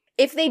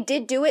 If they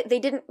did do it, they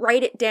didn't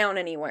write it down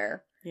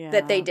anywhere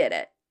that they did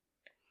it.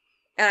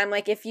 And I'm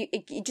like, if you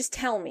just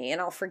tell me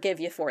and I'll forgive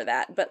you for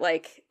that. But,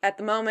 like, at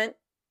the moment,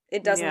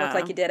 it doesn't look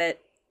like you did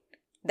it.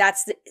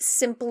 That's the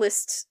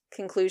simplest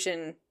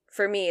conclusion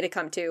for me to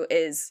come to,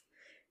 is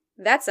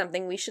that's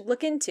something we should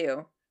look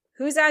into.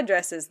 Whose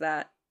address is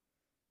that?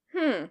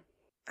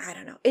 I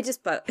don't know. It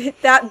just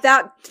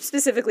that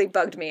specifically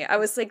bugged me. I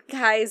was like,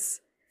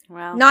 guys,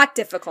 well, not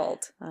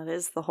difficult. That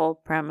is the whole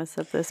premise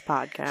of this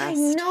podcast. I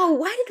know.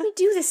 Why did we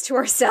do this to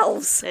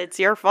ourselves? It's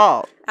your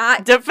fault.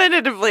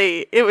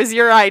 Definitively, it was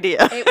your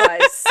idea. It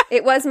was.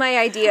 It was my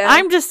idea.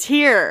 I'm just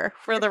here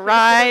for the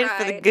ride,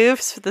 for the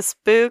goofs, for the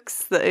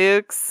spooks, the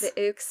ooks. The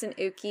ooks and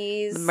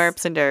ookies. The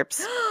merps and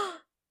derps.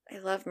 I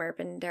love merp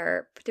and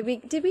derp.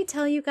 Did we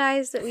tell you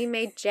guys that we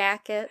made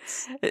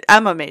jackets?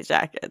 Emma made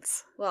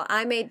jackets. Well,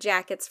 I made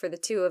jackets for the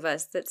two of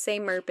us that say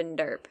merp and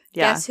derp.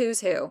 Yeah. Guess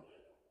who's who?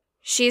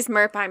 She's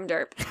merp, I'm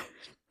derp.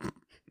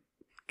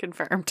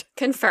 Confirmed.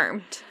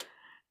 Confirmed.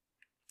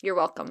 You're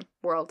welcome,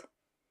 world.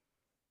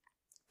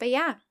 But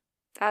yeah,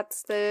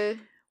 that's the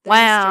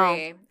wow.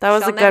 mystery. That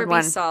was Shall a good never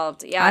one. Be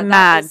solved. Yeah, I'm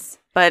mad,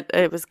 but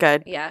it was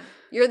good. Yeah,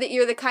 you're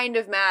the kind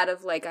of mad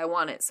of like I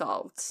want it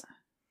solved.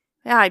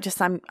 Yeah,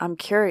 I'm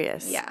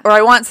curious. Yeah. Or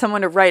I want someone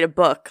to write a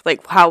book,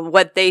 like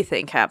what they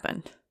think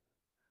happened.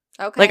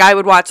 Okay. Like I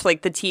would watch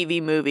like the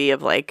TV movie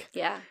of like.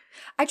 Yeah.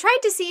 I tried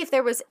to see if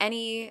there was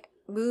any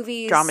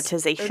movies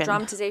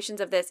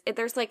dramatizations of this.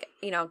 There's like,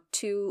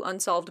 2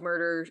 unsolved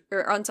murder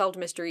or unsolved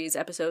mysteries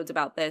episodes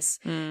about this,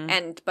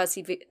 and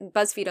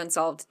BuzzFeed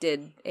Unsolved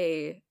did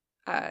a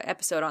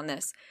episode on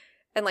this,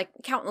 and like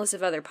countless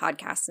of other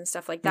podcasts and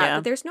stuff like that. Yeah.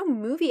 But there's no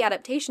movie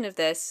adaptation of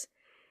this,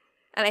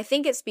 and I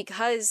think it's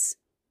because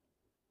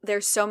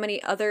there's so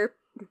many other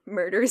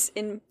murders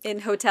in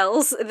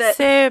hotels that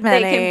they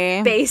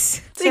can base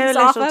things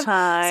off of.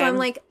 Time. So I'm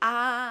like,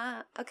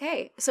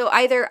 okay. So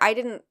either I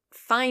didn't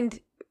find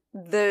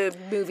the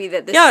movie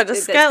that's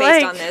based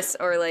on this,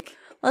 or like,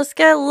 let's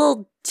get a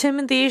little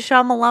Timothy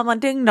Shamalama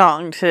Ding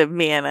Dong to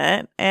be in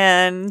it,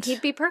 and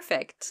he'd be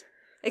perfect.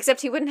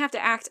 Except he wouldn't have to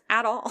act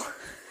at all.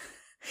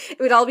 It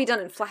would all be done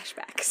in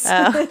flashbacks.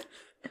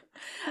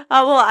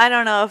 Oh well, I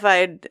don't know if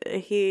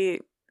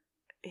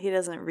he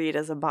doesn't read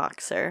as a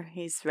boxer.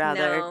 He's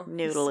rather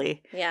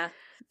noodly. Yeah.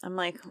 I'm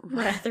like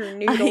rather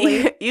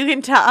noodly. You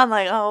can tell. I'm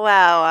like, oh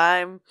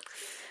wow.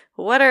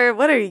 What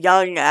are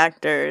young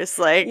actors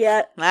like?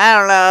 Yeah. I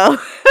don't know.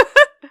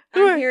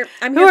 I'm here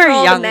for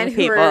all the men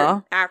who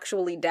are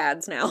actually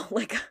dads now.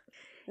 Like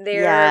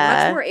they're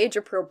much more age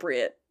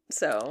appropriate.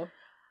 So,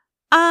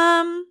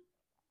 are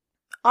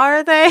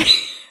they?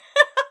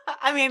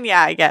 I mean,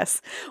 yeah, I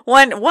guess.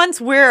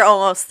 Once we're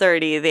almost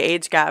 30, the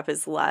age gap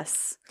is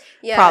less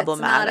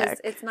problematic.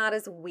 It's not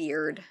as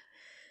weird.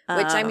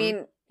 Which, I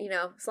mean,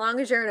 as long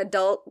as you're an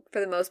adult, for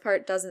the most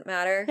part, doesn't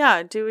matter.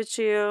 Yeah, do what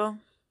you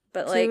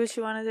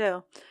want to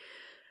do.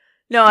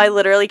 No, I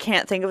literally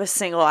can't think of a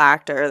single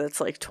actor that's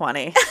like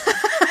 20.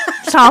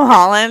 Tom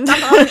Holland.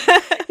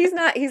 He's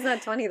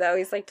not 20 though.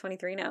 He's like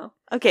 23 now.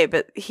 Okay,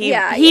 but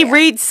he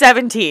reads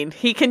 17.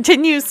 He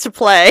continues to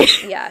play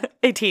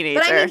a teenager.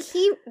 But I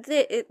mean,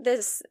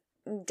 this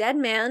dead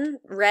man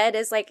read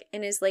as like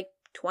in his like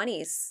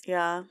 20s.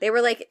 Yeah. They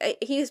were like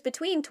he's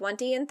between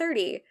 20 and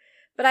 30.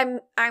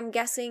 But I'm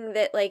guessing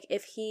that like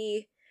if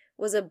he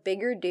was a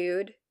bigger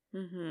dude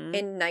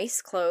in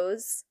nice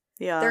clothes,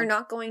 they're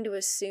not going to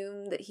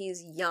assume that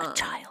he's young. A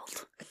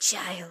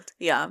child.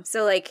 Yeah.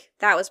 So like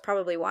that was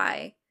probably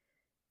why.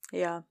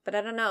 Yeah. But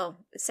I don't know.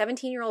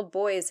 17-year-old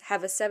boys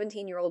have a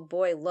 17-year-old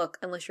boy look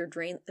unless you're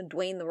Dwayne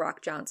The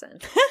Rock Johnson.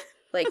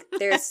 Like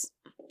there's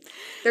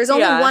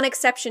only one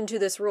exception to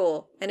this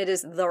rule, and it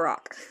is The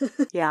Rock.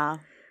 Yeah.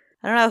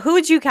 I don't know. Who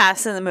would you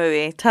cast in the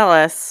movie? Tell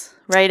us.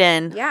 Write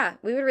in. Yeah,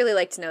 we would really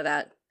like to know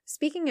that.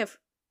 Speaking of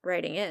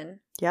writing in.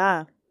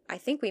 Yeah. I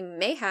think we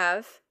may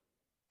have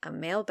a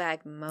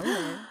mailbag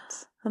moment.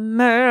 A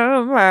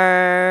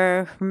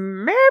mailbag.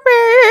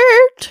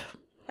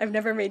 I've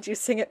never made you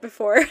sing it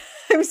before.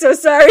 I'm so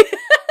sorry.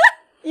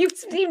 You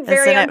seem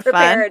very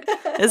unprepared.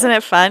 Fun? Isn't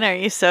it fun? Are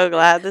you so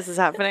glad this is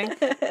happening?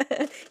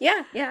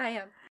 Yeah,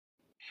 I am.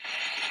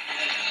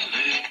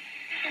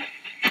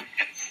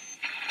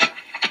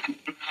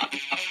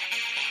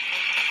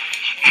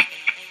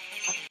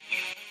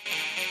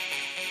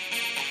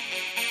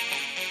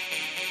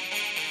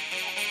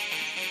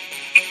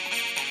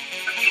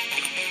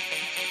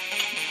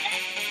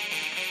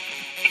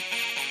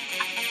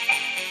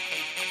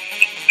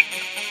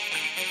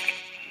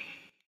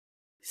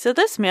 So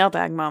this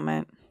mailbag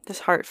moment, this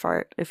heart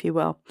fart, if you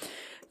will,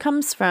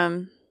 comes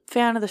from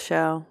fan of the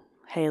show,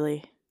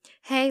 Haley.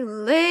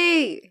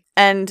 Haley!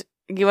 And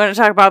you want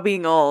to talk about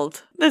being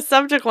old. The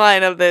subject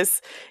line of this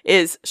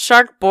is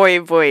Shark Boy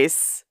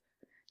voice.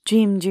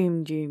 Dream,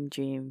 dream, dream,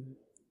 dream.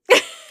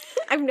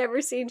 I've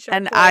never seen Shark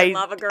and Boy and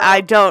Lava Girl.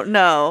 I don't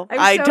know.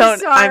 Sorry.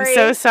 I'm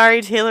so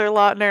sorry, Taylor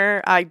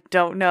Lautner. I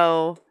don't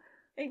know.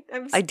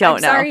 I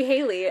don't know. Sorry,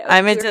 Haley.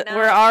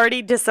 We're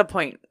already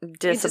disappointing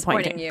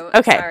you.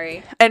 Okay.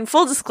 Sorry. And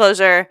full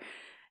disclosure,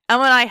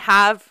 Emma and I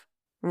have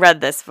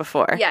read this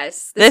before.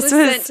 Yes. This was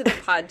sent to the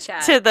pod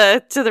chat.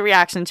 To the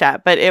reaction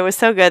chat. But it was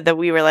so good that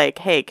we were like,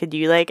 hey, could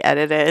you like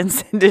edit it and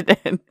send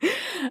it in?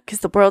 Because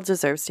the world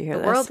deserves to hear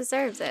this. The world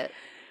deserves it.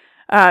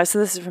 So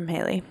this is from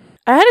Haley.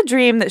 I had a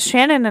dream that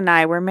Shannon and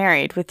I were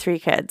married with 3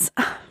 kids.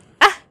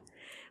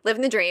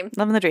 Living the dream.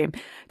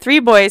 3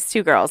 boys,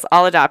 2 girls,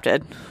 all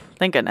adopted.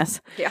 Thank goodness.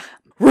 Yeah.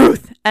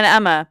 Ruth and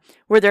Emma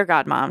were their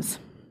godmoms.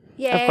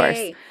 Yay. Of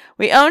course.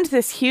 We owned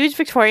this huge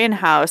Victorian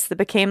house that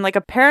became like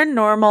a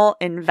paranormal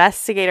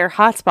investigator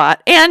hotspot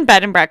and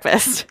bed and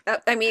breakfast.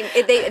 I mean,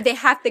 they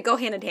have to go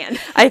hand in hand.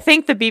 I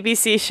think the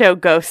BBC show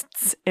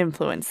Ghosts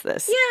influenced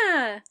this.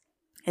 Yeah.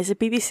 Is it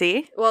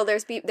BBC? Well,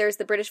 there's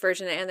the British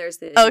version and there's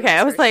the Okay,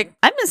 I was version. like,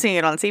 I'm missing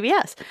it on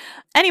CBS.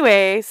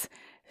 Anyways,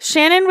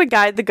 Shannon would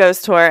guide the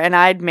ghost tour and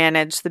I'd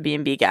manage the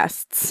B&B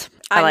guests.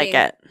 I like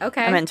it.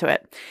 Okay. I'm into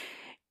it.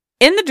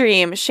 In the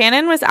dream,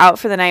 Shannon was out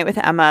for the night with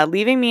Emma,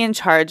 leaving me in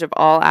charge of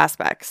all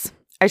aspects.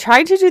 I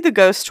tried to do the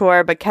ghost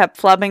tour, but kept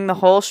flubbing the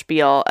whole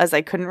spiel as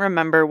I couldn't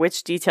remember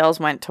which details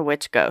went to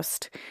which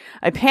ghost.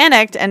 I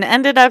panicked and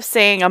ended up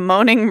saying a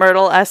Moaning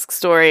Myrtle-esque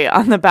story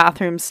on the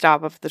bathroom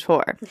stop of the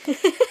tour.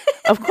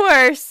 Of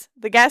course,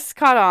 the guests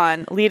caught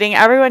on, leading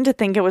everyone to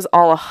think it was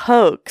all a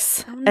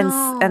hoax, Oh,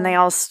 no. and they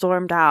all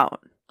stormed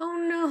out. Oh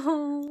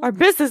no. Our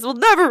business will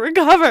never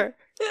recover,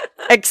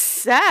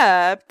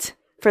 except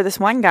for this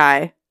one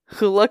guy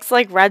who looks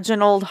like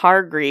Reginald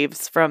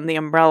Hargreaves from the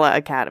Umbrella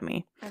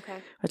Academy. Okay.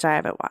 Which I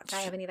haven't watched.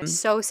 I haven't either. I'm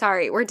so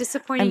sorry. We're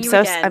disappointing you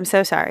again. I'm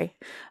so sorry.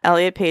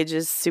 Elliot Page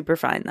is super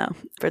fine, though,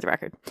 for the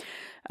record.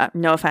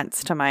 No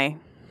offense to my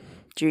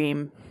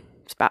dream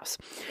spouse.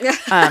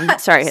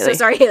 Sorry, Haley. So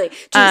sorry, Haley.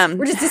 Jeez,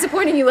 we're just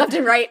disappointing you left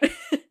and right.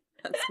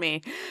 That's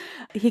me.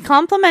 He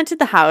complimented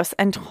the house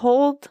and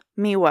told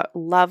me what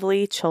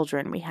lovely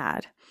children we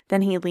had.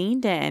 Then he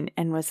leaned in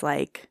and was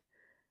like,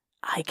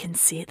 I can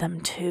see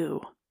them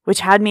too.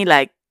 Which had me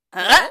like,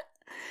 huh?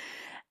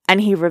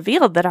 And he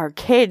revealed that our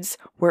kids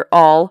were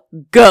all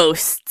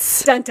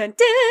ghosts. Dun, dun,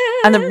 dun.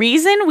 And the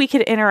reason we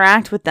could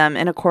interact with them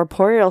in a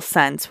corporeal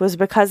sense was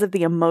because of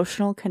the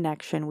emotional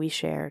connection we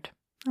shared.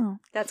 Oh,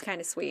 that's kind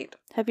of sweet.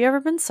 Have you ever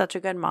been such a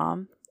good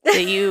mom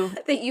that you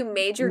that you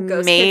made your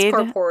ghost kids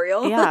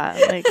corporeal? Yeah,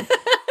 like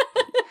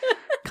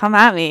come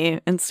at me,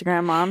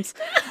 Instagram moms,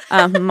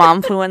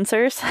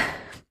 momfluencers.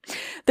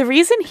 The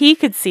reason he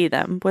could see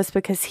them was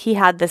because he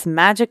had this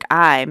magic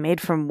eye made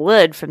from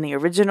wood from the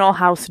original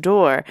house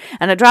door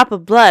and a drop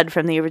of blood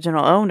from the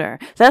original owner,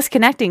 thus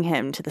connecting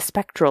him to the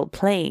spectral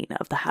plane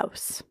of the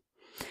house.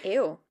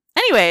 Ew.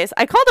 Anyways,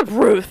 I called up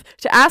Ruth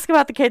to ask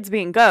about the kids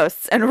being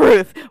ghosts, and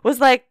Ruth was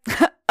like,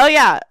 oh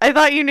yeah, I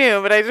thought you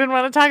knew, but I didn't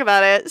want to talk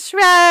about it.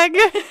 Shrug.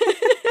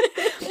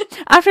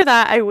 After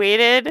that, I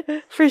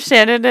waited for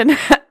Shannon and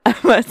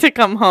Emma to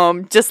come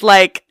home, just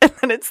like, and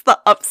then it's the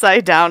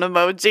upside down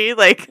emoji,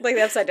 like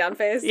the upside down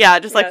face? Yeah,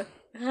 just like,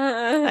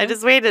 I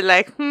just waited,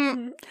 like,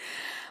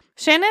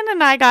 Shannon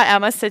and I got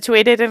Emma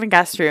situated in a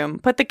guest room,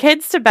 put the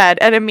kids to bed,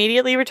 and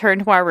immediately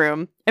returned to our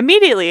room.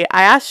 Immediately,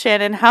 I asked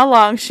Shannon how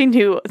long she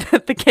knew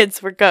that the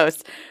kids were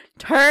ghosts.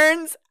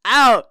 Turns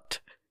out,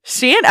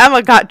 she and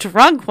Emma got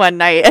drunk one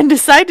night and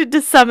decided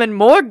to summon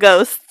more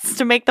ghosts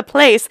to make the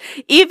place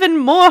even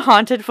more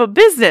haunted for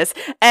business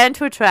and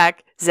to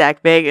attract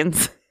Zach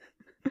Bagans.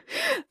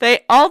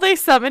 All they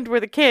summoned were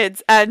the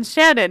kids, and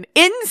Shannon,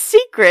 in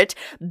secret,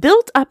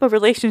 built up a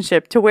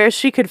relationship to where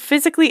she could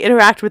physically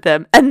interact with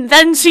them, and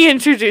then she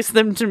introduced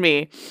them to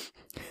me.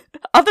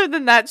 Other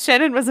than that,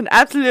 Shannon was an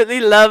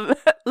absolutely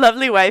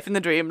lovely wife in the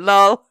dream.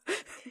 Lol.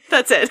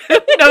 That's it.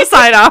 No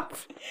sign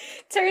off.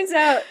 Turns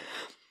out,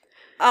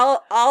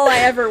 all I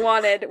ever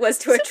wanted was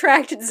to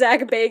attract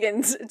Zach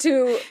Bagans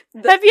to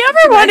the Have you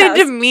ever wanted house.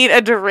 to meet a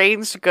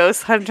deranged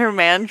ghost hunter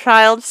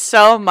man-child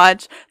so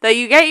much that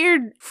you get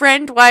your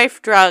friend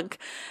wife drunk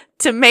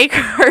to make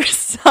her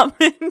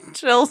summon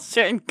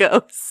children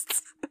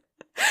ghosts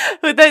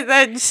who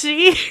then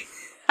she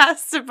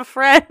has to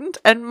befriend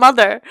and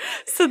mother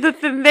so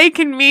that then they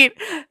can meet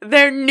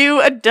their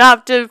new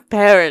adoptive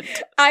parent?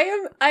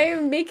 I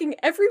am making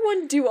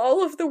everyone do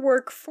all of the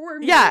work for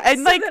me. Yeah, and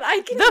so like that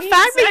I can the meet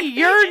fact that Zach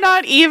you're Bagans.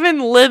 not even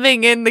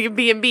living in the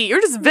B&B,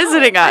 you're just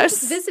visiting us. I'm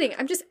just visiting.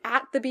 I'm just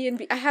at the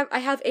B&B. I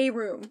have a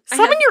room.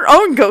 Summon your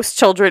own ghost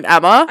children,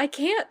 Emma. I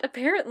can't,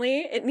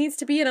 apparently. It needs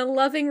to be in a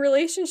loving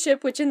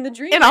relationship, which in the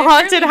dream In a I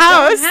haunted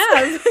apparently house.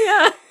 don't have.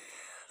 Yeah.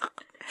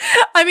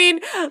 I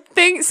mean,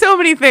 so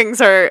many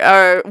things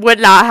are would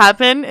not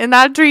happen in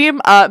that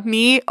dream.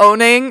 Me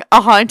owning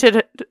a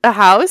haunted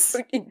house.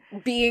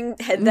 Being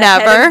the head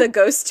Never. of the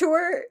ghost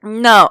tour.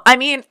 No, I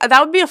mean, that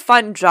would be a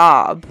fun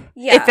job.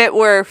 Yeah. If it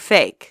were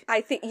fake.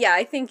 I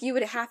think you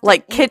would have to.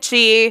 Like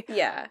kitschy,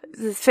 Yeah.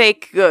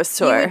 fake ghost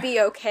tour. You would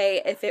be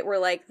okay if it were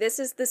like, this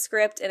is the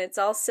script and it's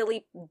all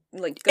silly,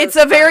 like, It's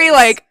ghost a very puns.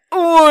 like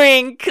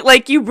oink,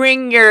 like you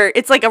bring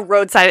it's like a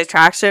roadside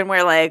attraction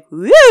where like,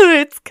 woo,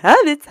 it's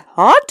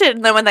haunted.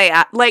 And then when they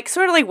like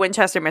sort of like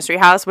Winchester Mystery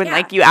House, when Yeah.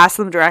 like you ask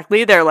them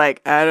directly, they're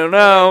like, I don't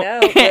know.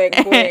 No,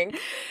 wink, wink.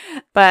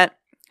 But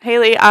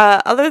Haley,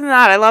 other than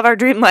that, I love our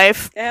dream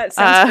life. Yeah, it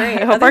sounds great.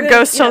 I hope Other our than,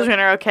 ghost you know, children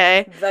are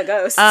okay. The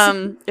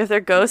ghosts. If they're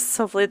ghosts,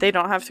 hopefully they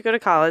don't have to go to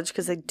college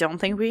because I don't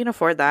think we can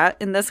afford that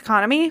in this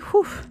economy.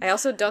 Whew. I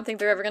also don't think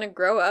they're ever going to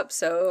grow up,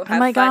 so have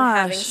my fun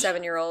having gosh.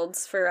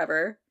 7-year-olds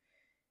forever.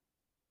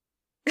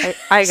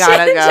 I gotta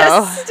Shannon go.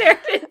 just stared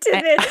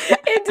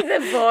into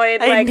the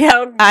void, like,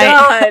 oh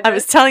I god.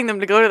 was telling them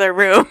to go to their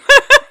room.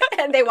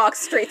 And they walk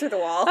straight through the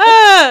wall.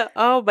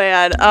 Oh,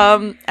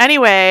 man.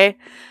 Anyway,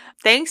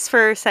 thanks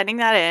for sending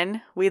that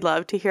in. We'd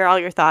love to hear all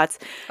your thoughts.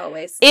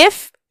 Always.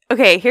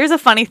 Okay, here's a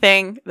funny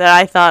thing that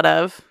I thought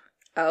of.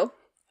 Oh?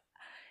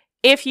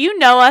 If you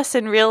know us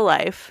in real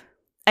life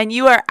and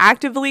you are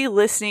actively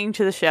listening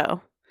to the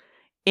show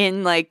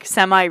in like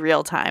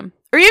semi-real time,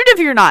 or even if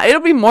you're not,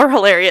 it'll be more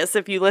hilarious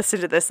if you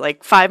listen to this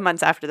like 5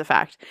 months after the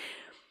fact.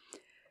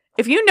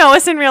 If you know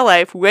us in real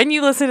life, when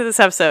you listen to this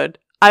episode,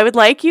 I would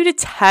like you to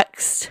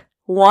text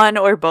one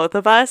or both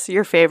of us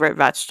your favorite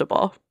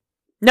vegetable.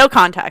 No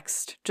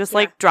context. Just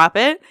like drop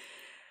it.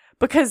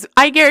 Because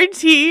I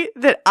guarantee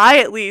that I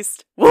at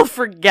least will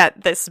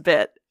forget this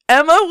bit.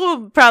 Emma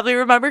will probably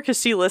remember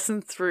because she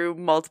listened through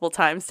multiple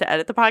times to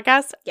edit the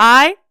podcast. Yeah.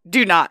 I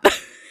do not.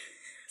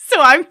 So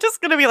I'm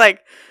just going to be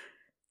like,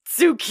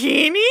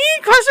 zucchini?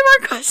 Question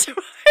mark, question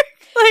mark.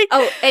 Like,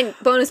 oh, and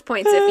bonus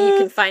points if you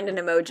can find an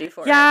emoji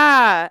for it.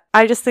 Yeah.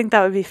 I just think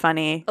that would be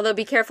funny. Although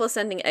be careful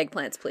sending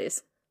eggplants,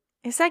 please.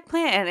 Is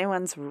eggplant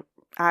anyone's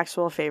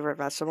actual favorite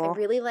vegetable? I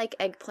really like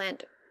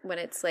eggplant when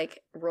it's like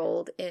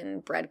rolled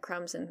in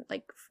breadcrumbs and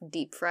like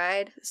deep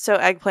fried. So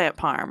eggplant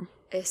parm.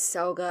 It's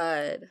so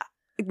good.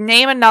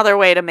 Name another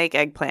way to make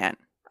eggplant.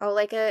 Oh,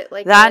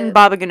 and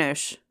baba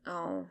ganoush.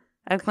 Oh.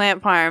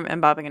 Eggplant parm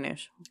and baba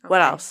ganoush. Okay.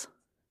 What else?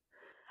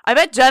 I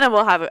bet Jenna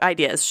will have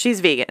ideas. She's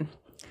vegan.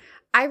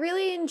 I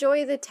really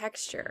enjoy the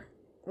texture,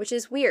 which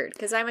is weird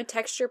because I'm a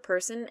texture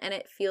person and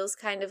it feels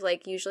kind of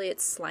like usually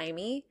it's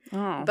slimy.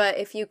 Oh. But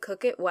if you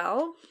cook it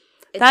well,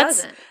 it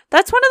doesn't.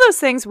 That's one of those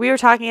things we were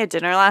talking at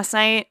dinner last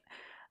night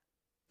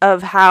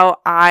of how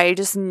I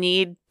just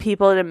need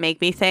people to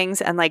make me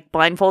things and like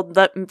blindfold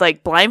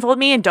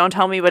me and don't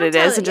tell me what it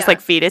is and just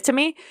like feed it to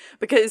me,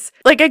 because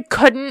like I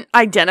couldn't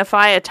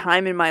identify a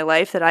time in my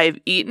life that I've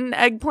eaten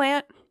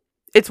eggplant.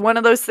 It's one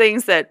of those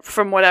things that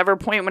from whatever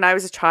point when I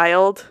was a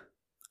child,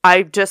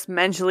 I just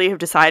mentally have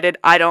decided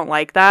I don't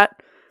like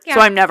that. Yeah. So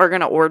I'm never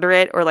going to order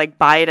it or like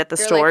buy it at the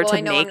store to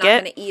make it. I'm not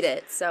going to eat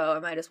it, so I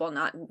might as well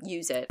not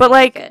use it. But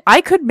like I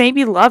could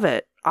maybe love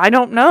it. I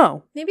don't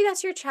know. Maybe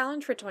that's your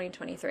challenge for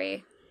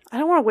 2023. I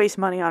don't want to waste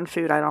money on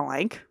food I don't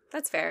like.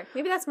 That's fair.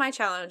 Maybe that's my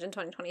challenge in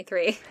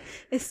 2023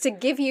 is to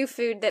give you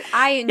food that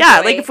I enjoy.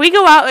 Yeah, like if we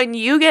go out and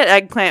you get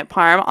eggplant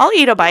parm, I'll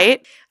eat a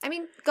bite. I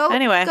mean, go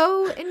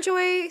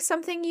enjoy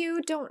something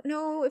you don't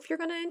know if you're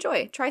going to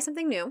enjoy. Try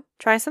something new.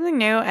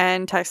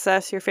 And text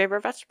us your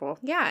favorite vegetable.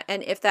 Yeah,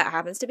 and if that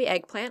happens to be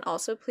eggplant,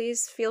 also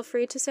please feel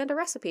free to send a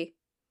recipe.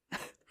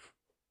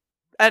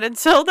 And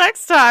until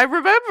next time,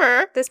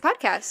 remember, this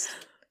podcast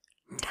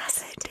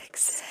doesn't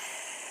exist.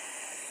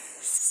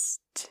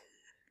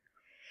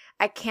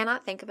 I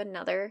cannot think of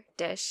another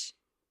dish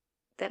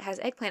that has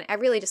eggplant. I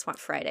really just want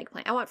fried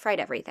eggplant. I want fried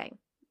everything.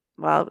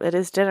 Well, it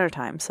is dinner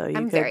time, so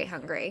I'm very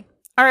hungry.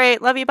 All right.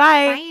 Love you.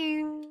 Bye. Bye.